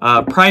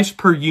price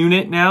per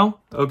unit now,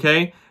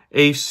 okay?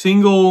 A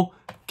single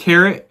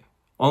carrot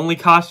only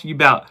costs you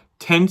about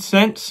 10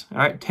 cents, all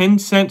right? 10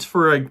 cents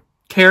for a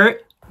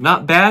carrot.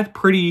 not bad,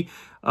 pretty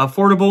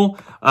affordable.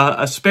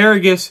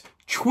 Asparagus,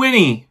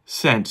 20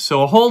 cents.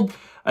 So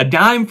a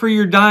dime for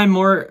your time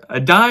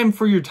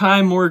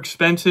more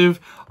expensive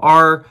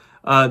are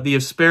the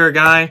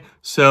asparagus.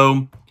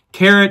 So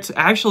carrots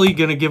actually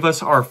going to give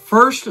us our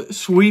first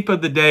sweep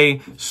of the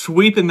day,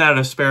 sweeping that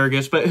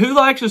asparagus. But who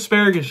likes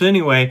asparagus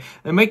anyway?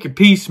 They make your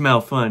pee smell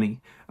funny.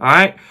 All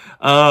right.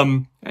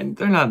 And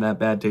they're not that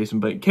bad tasting,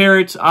 but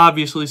carrots,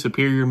 obviously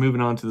superior. Moving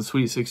on to the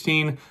Sweet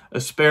 16.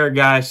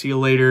 Asparagus, see you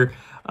later.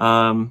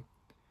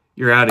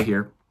 You're out of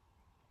here.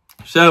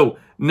 So,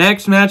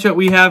 next matchup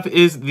we have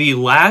is the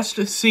last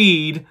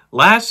seed,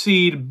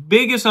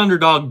 biggest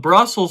underdog,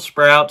 Brussels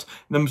sprouts,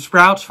 them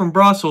sprouts from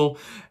Brussel,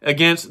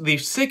 against the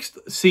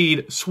 6th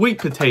seed, sweet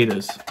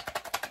potatoes.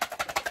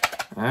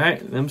 All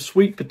right, them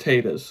sweet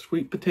potatoes.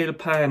 Sweet potato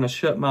pie, and I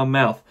shut my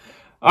mouth.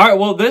 All right,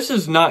 well, this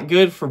is not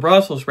good for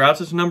Brussels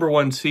sprouts. It's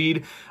 #1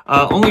 seed.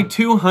 Only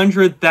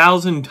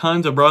 200,000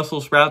 tons of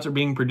Brussels sprouts are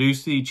being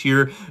produced each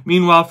year.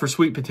 Meanwhile, for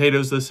sweet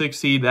potatoes, the 6th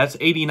seed, that's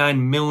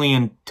 89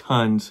 million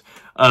tons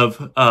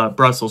of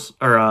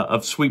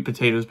of sweet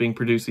potatoes being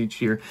produced each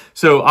year.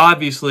 So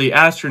obviously,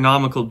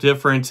 astronomical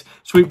difference.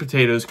 Sweet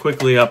potatoes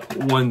quickly up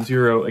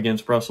 1-0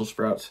 against Brussels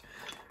sprouts.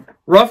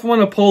 Rough one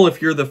to pull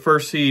if you're the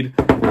first seed.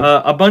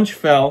 A bunch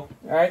fell.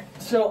 All right,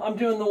 so I'm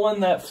doing the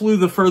one that flew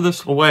the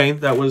furthest away.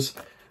 That was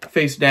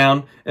face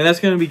down, and that's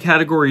going to be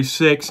category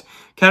 6.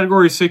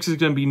 Category 6 is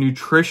going to be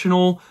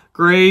nutritional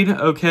grade,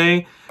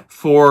 okay,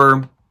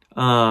 for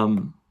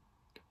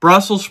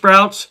Brussels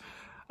sprouts.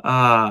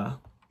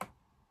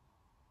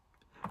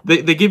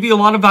 They give you a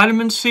lot of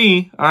vitamin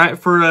C, all right,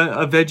 for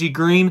a veggie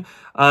green,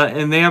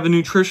 and they have a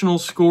nutritional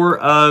score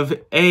of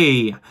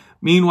A.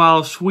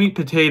 Meanwhile, sweet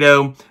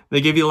potato, they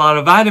give you a lot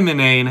of vitamin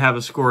A and have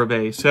a score of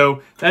A.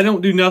 So that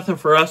don't do nothing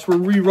for us. We're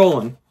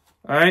re-rolling,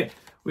 all right?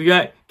 We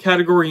got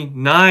category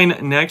 9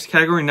 next.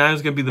 Category 9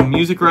 is going to be the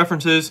music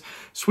references.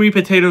 Sweet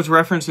potatoes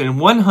referenced in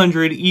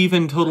 100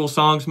 even total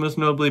songs, most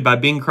notably by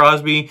Bing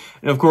Crosby.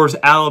 And, of course,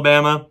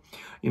 Alabama.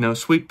 You know,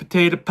 sweet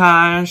potato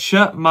pie,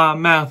 shut my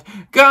mouth.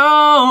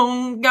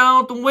 Gone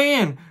to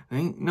win.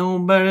 Ain't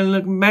nobody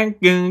looking back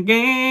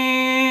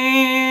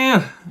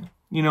again.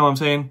 You know what I'm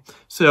saying?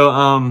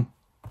 So,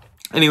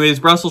 anyways,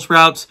 Brussels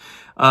sprouts,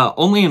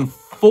 only in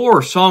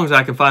 4 songs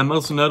I can find,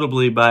 most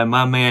notably by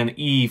my man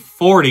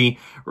E40,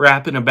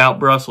 rapping about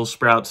Brussels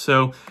sprouts.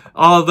 So,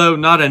 although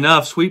not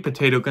enough, sweet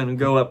potato going to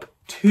go up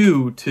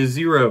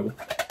 2-0.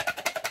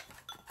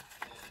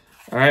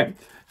 All right,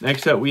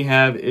 next up we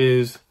have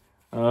is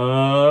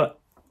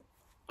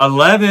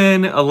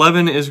 11.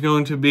 11 is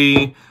going to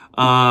be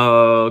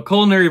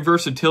culinary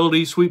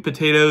versatility, sweet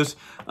potatoes,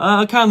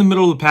 kind of in the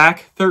middle of the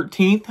pack.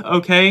 13th,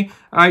 okay.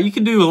 All right, you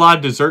can do a lot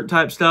of dessert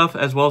type stuff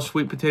as well as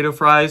sweet potato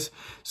fries.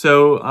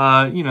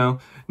 So, you know,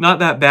 not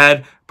that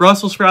bad.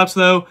 Brussels sprouts,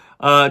 though,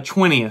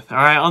 20th. All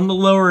right, on the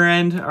lower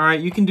end. All right,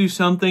 you can do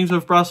some things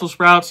with Brussels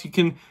sprouts. You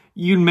can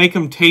make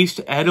them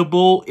taste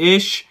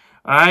edible-ish.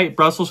 All right,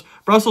 Brussels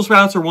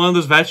sprouts are one of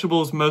those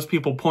vegetables most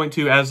people point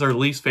to as their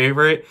least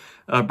favorite.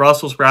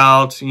 Brussels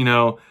sprouts, you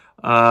know,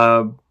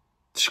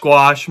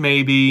 squash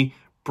maybe,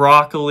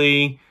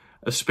 broccoli,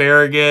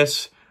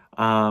 asparagus,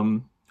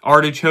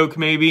 artichoke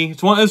maybe.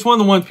 It's one of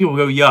the ones people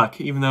go yuck,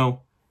 even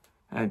though,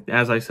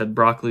 as I said,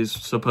 broccoli is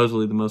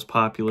supposedly the most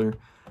popular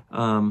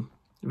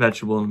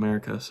vegetable in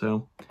America.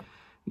 So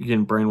you're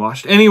getting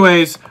brainwashed.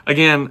 Anyways,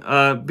 again,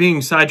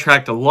 being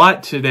sidetracked a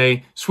lot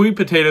today. Sweet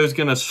potato is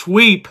gonna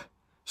sweep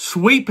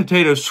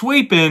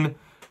in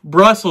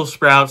Brussels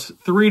sprouts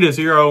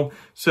 3-0.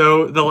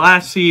 So the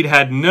last seed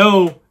had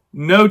no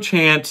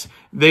chance.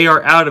 They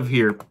are out of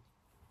here.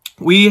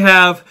 We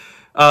have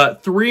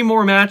 3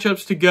 more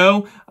matchups to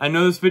go. I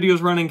know this video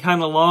is running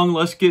kind of long.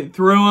 Let's get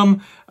through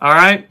them. All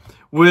right.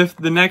 With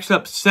the next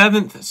up,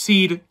 7th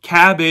seed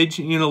Cabbage,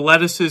 you know,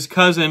 lettuce's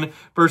cousin,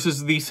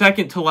 versus the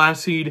second to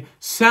last seed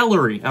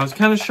Celery. I was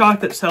kind of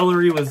shocked that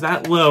Celery was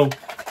that low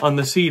on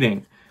the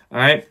seeding. All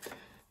right.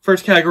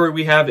 First category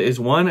we have is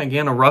 1.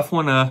 Again, a rough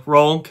one to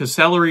roll because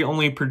celery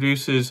only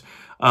produces,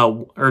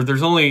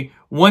 there's only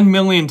 1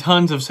 million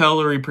tons of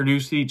celery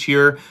produced each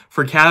year.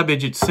 For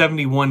cabbage, it's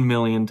 71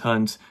 million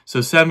tons. So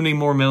 70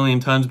 more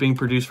million tons being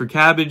produced for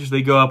cabbage.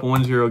 They go up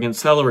 1-0 against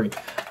celery.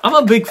 I'm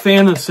a big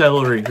fan of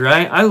celery,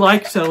 right? I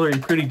like celery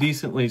pretty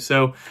decently,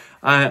 so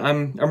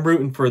I'm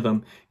rooting for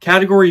them.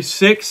 Category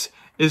 6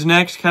 is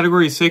next.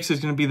 Category 6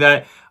 is going to be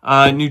that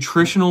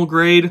nutritional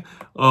grade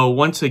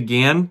once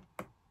again.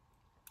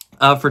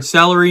 For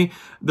celery,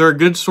 they're a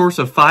good source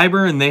of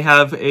fiber, and they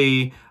have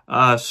a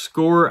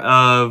score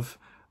of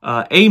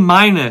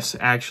A-,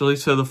 actually.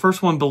 So the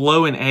first one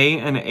below an A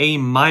and A-.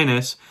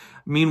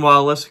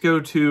 Meanwhile, let's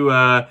go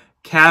to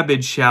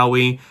cabbage, shall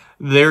we?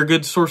 They're a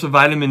good source of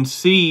vitamin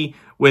C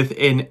with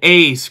an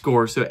A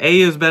score. So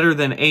A is better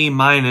than A-.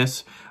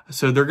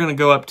 So they're going to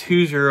go up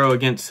 2-0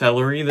 against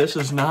celery. This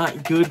is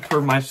not good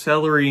for my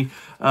celery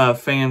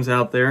fans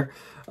out there.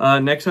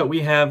 Next up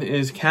we have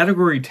is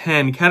category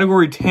 10.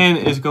 Category 10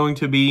 is going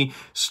to be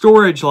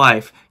storage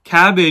life.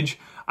 Cabbage,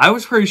 I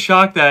was pretty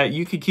shocked that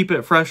you could keep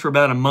it fresh for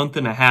about a month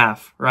and a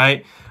half,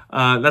 right?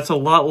 That's a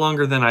lot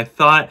longer than I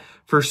thought.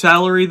 For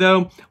celery,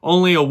 though,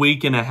 only a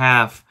week and a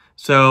half.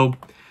 So,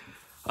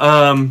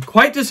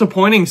 quite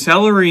disappointing.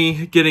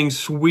 Celery getting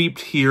swept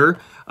here,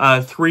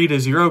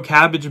 3-0.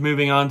 Cabbage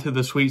moving on to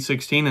the Sweet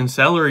 16, and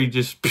celery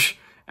just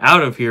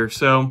out of here.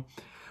 So,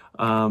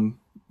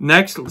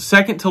 next,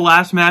 second to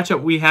last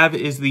matchup we have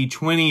is the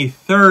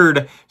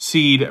 23rd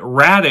seed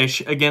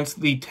Radish against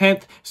the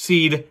 10th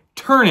seed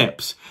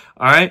Turnips.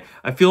 All right,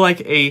 I feel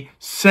like a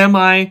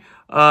similar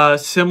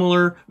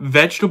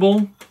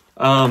vegetable.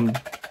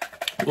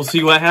 We'll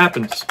see what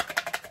happens.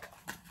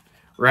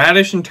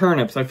 Radish and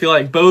turnips, I feel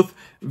like both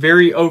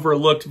very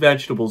overlooked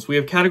vegetables. We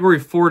have category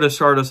 4 to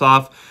start us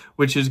off,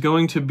 which is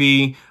going to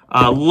be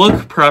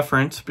look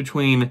preference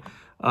between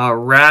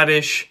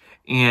radish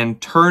and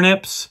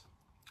turnips.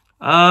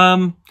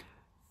 Again,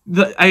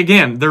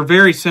 they're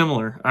very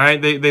similar. All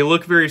right, they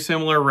look very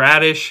similar,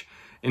 radish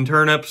and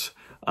turnips.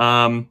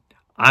 I'm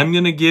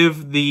going to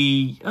give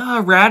the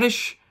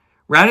radish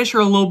are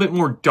a little bit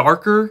more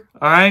darker,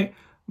 all right?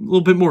 A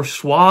little bit more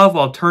suave,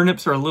 while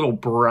turnips are a little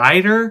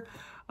brighter.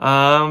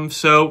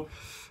 So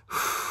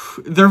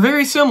they're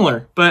very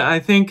similar, but I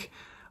think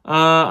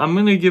I'm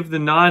going to give the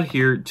nod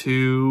here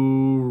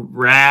to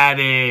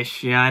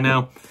radish. Yeah, I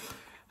know.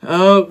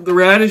 Oh, the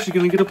radish is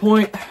going to get a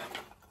point.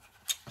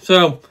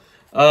 So,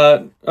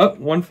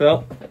 one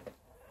fell.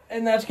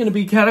 And that's going to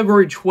be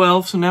category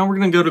 12. So now we're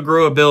going to go to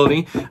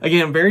growability.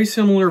 Again, very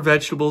similar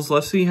vegetables.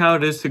 Let's see how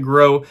it is to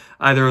grow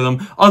either of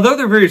them. Although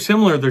they're very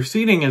similar, their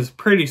seeding is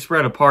pretty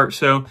spread apart.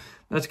 So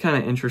that's kind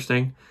of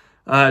interesting.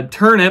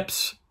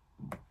 Turnips,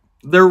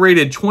 they're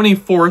rated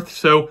 24th.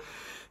 So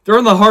they're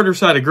on the harder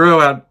side to grow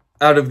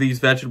out of these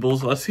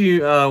vegetables. Let's see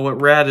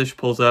what radish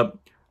pulls up.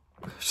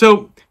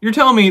 So you're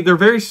telling me they're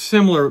very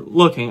similar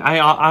looking. I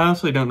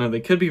honestly don't know. They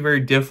could be very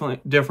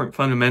different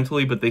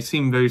fundamentally, but they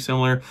seem very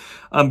similar.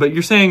 But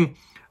you're saying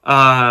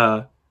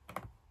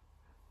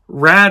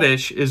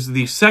radish is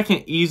the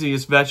second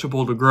easiest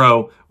vegetable to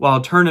grow, while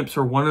turnips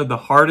are one of the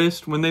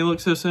hardest when they look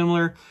so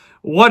similar.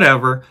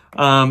 Whatever.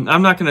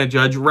 I'm not going to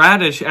judge.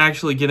 Radish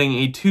actually getting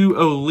a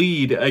 2-0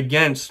 lead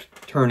against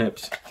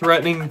turnips,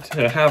 threatening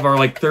to have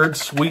our third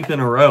sweep in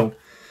a row.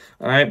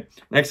 All right.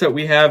 Next up,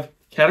 we have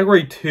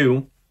category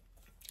 2.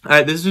 All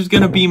right, this is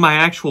going to be my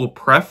actual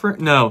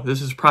preference. No,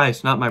 this is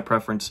price, not my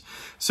preference.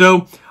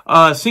 So,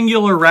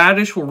 singular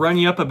radish will run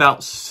you up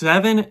about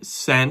 7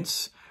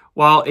 cents,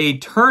 while a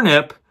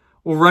turnip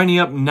will run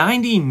you up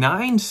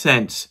 99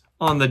 cents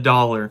on the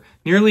dollar.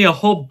 Nearly a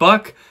whole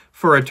buck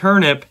for a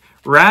turnip.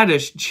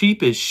 Radish,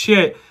 cheap as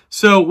shit.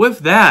 So, with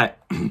that,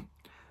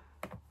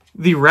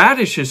 the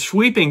radish is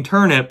sweeping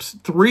turnips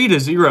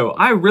 3-0.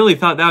 I really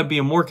thought that would be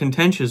a more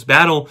contentious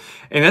battle,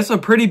 and that's a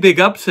pretty big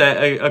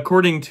upset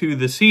according to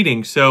the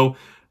seeding. So,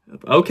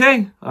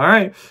 okay, all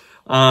right.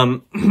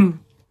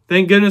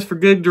 Thank goodness for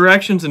good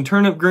directions and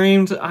turnip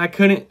greens. I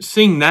couldn't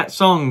sing that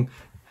song,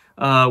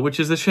 which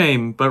is a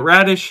shame. But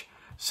radish,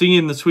 see you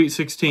in the Sweet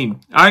 16.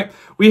 All right,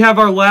 we have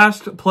our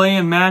last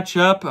play-in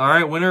matchup. All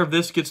right, winner of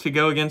this gets to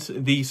go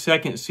against the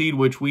second seed,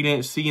 which we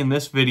didn't see in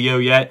this video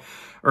yet.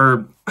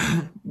 Or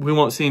we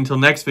won't see until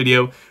next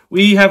video.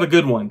 We have a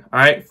good one, all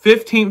right?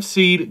 15th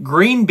seed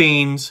green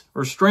beans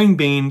or string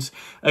beans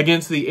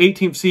against the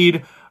 18th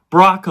seed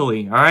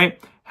broccoli, all right?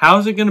 How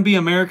is it going to be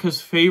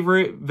America's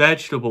favorite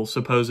vegetable,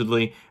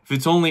 supposedly, if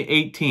it's only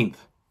 18th?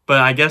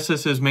 But I guess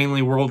this is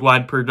mainly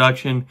worldwide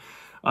production,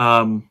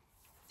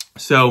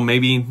 so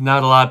maybe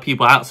not a lot of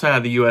people outside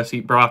of the U.S.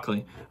 eat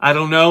broccoli. I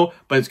don't know,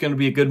 but it's going to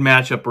be a good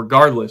matchup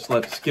regardless.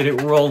 Let's get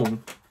it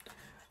rolling,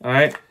 all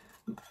right?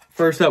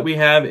 First up we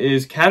have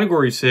is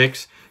category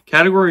 6.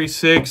 Category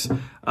 6,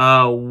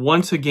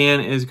 once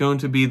again, is going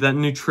to be that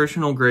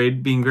nutritional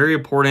grade, being very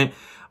important.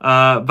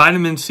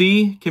 Vitamin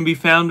C can be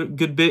found a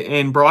good bit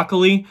in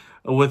broccoli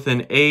with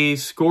an A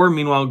score.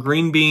 Meanwhile,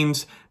 green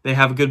beans, they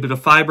have a good bit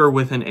of fiber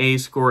with an A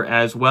score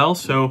as well.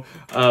 So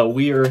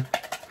we are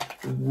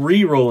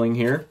re-rolling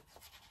here.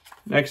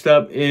 Next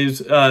up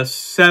is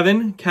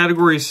 7.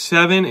 Category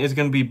 7 is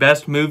going to be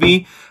best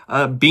movie.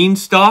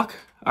 Beanstalk,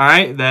 all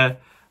right, the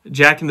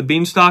Jack and the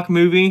Beanstalk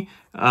movie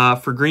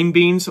for green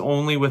beans,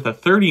 only with a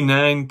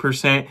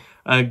 39%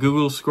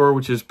 Google score,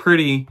 which is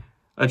pretty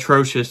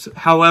atrocious.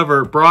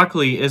 However,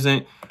 broccoli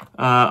isn't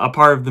a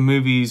part of the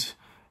movies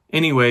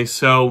anyway,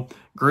 so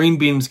green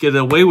beans get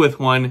away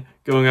with one,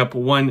 going up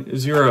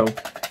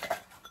 1-0.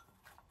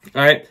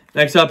 All right,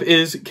 next up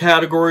is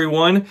category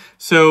 1.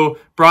 So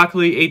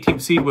broccoli,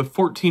 18th seed with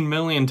 14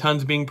 million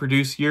tons being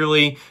produced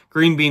yearly.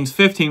 Green beans,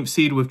 15th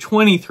seed with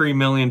 23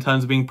 million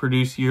tons being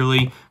produced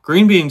yearly.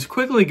 Green beans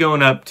quickly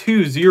going up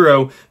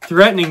 2-0,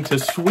 threatening to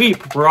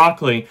sweep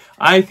broccoli.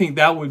 I think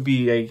that would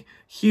be a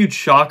huge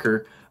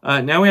shocker.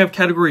 Now we have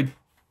category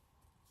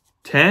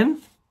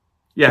 10.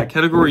 Yeah,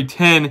 category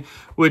 10,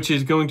 which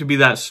is going to be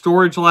that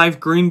storage life.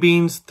 Green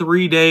beans,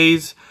 3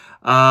 days.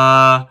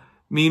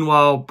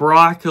 Meanwhile,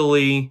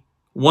 broccoli,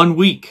 1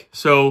 week.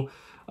 So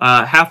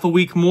half a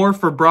week more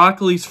for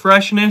broccoli's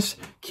freshness,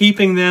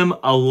 keeping them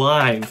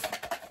alive.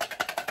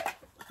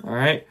 All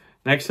right.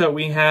 Next up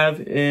we have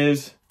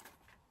is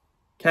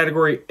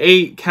Category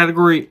 8.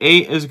 Category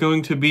 8 is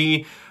going to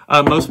be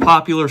most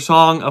popular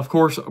song, of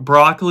course,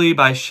 Broccoli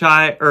by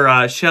Shelly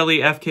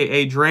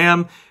FKA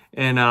Dram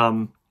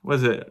and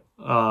was it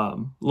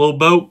Lil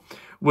Boat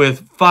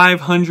with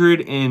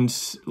 500 and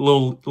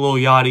Lil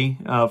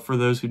Yachty, for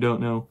those who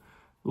don't know.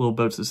 Lil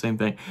Boat's the same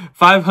thing.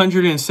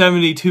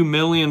 572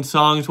 million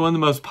songs, one of the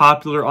most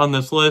popular on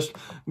this list.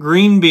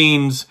 Green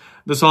Beans,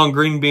 the song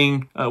Green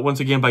Bean, once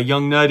again by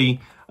Young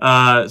Nutty,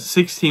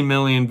 16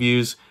 million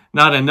views.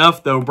 Not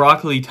enough, though.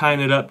 Broccoli tying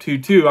it up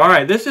 2-2. All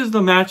right, this is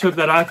the matchup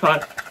that I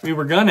thought we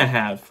were going to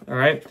have. All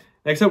right,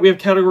 next up we have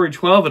category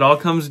 12. It all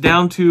comes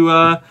down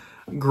to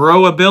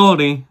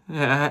growability,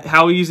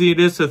 how easy it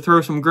is to throw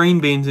some green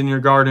beans in your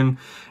garden.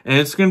 And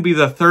it's going to be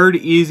the third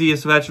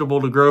easiest vegetable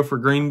to grow for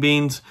green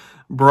beans.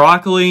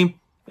 Broccoli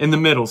in the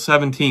middle,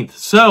 17th.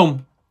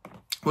 So,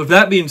 with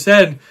that being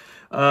said,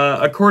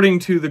 according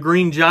to the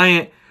Green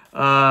Giant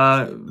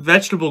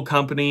vegetable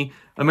company,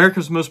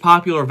 America's most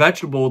popular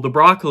vegetable, the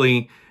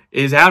broccoli,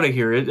 is out of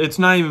here. It's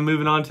not even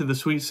moving on to the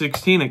Sweet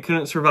 16. It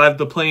couldn't survive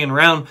the play-in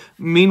round.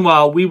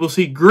 Meanwhile, we will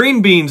see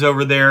green beans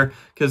over there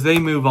because they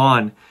move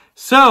on.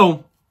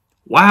 So,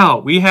 wow,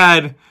 we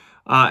had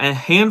a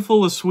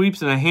handful of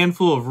sweeps and a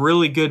handful of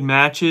really good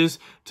matches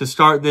to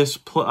start this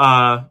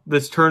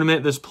this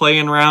tournament, this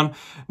play-in round.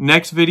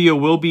 Next video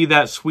will be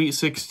that Sweet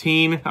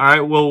 16. All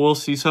right, we'll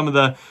see some of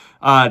the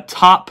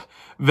top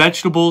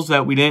vegetables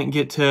that we didn't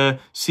get to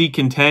see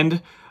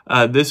contend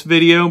this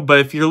video. But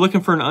if you're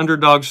looking for an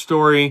underdog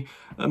story,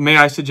 may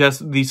I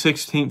suggest the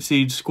 16th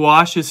seed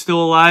squash is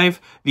still alive,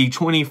 the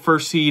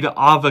 21st seed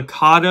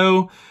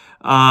avocado,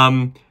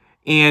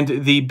 and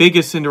the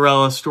biggest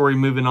Cinderella story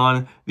moving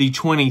on, the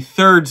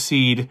 23rd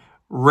seed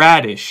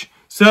radish.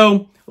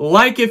 So,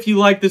 like if you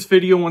like this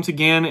video, once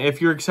again,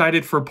 if you're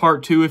excited for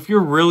part 2, if you're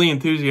really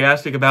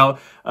enthusiastic about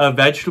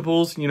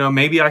vegetables, you know,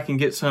 maybe I can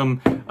get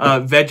some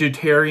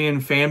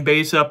vegetarian fan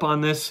base up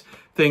on this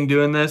thing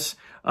doing this.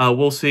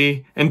 We'll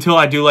see until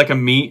I do like a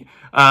meat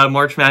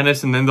March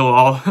Madness and then they'll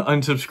all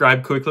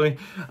unsubscribe quickly.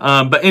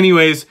 But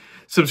anyways,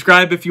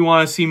 subscribe if you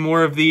want to see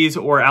more of these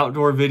or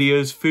outdoor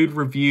videos, food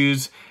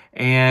reviews.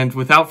 And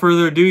without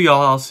further ado,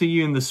 y'all, I'll see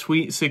you in the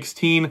Sweet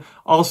 16.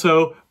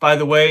 Also, by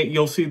the way,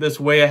 you'll see this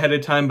way ahead of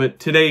time, but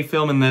today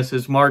filming this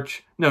is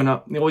March.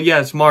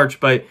 It's March,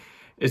 but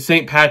it's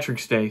St.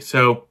 Patrick's Day.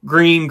 So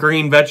green,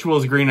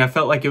 vegetables green. I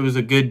felt like it was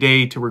a good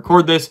day to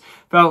record this.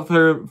 Without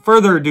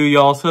further ado,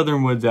 y'all,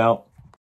 Southern Woods out.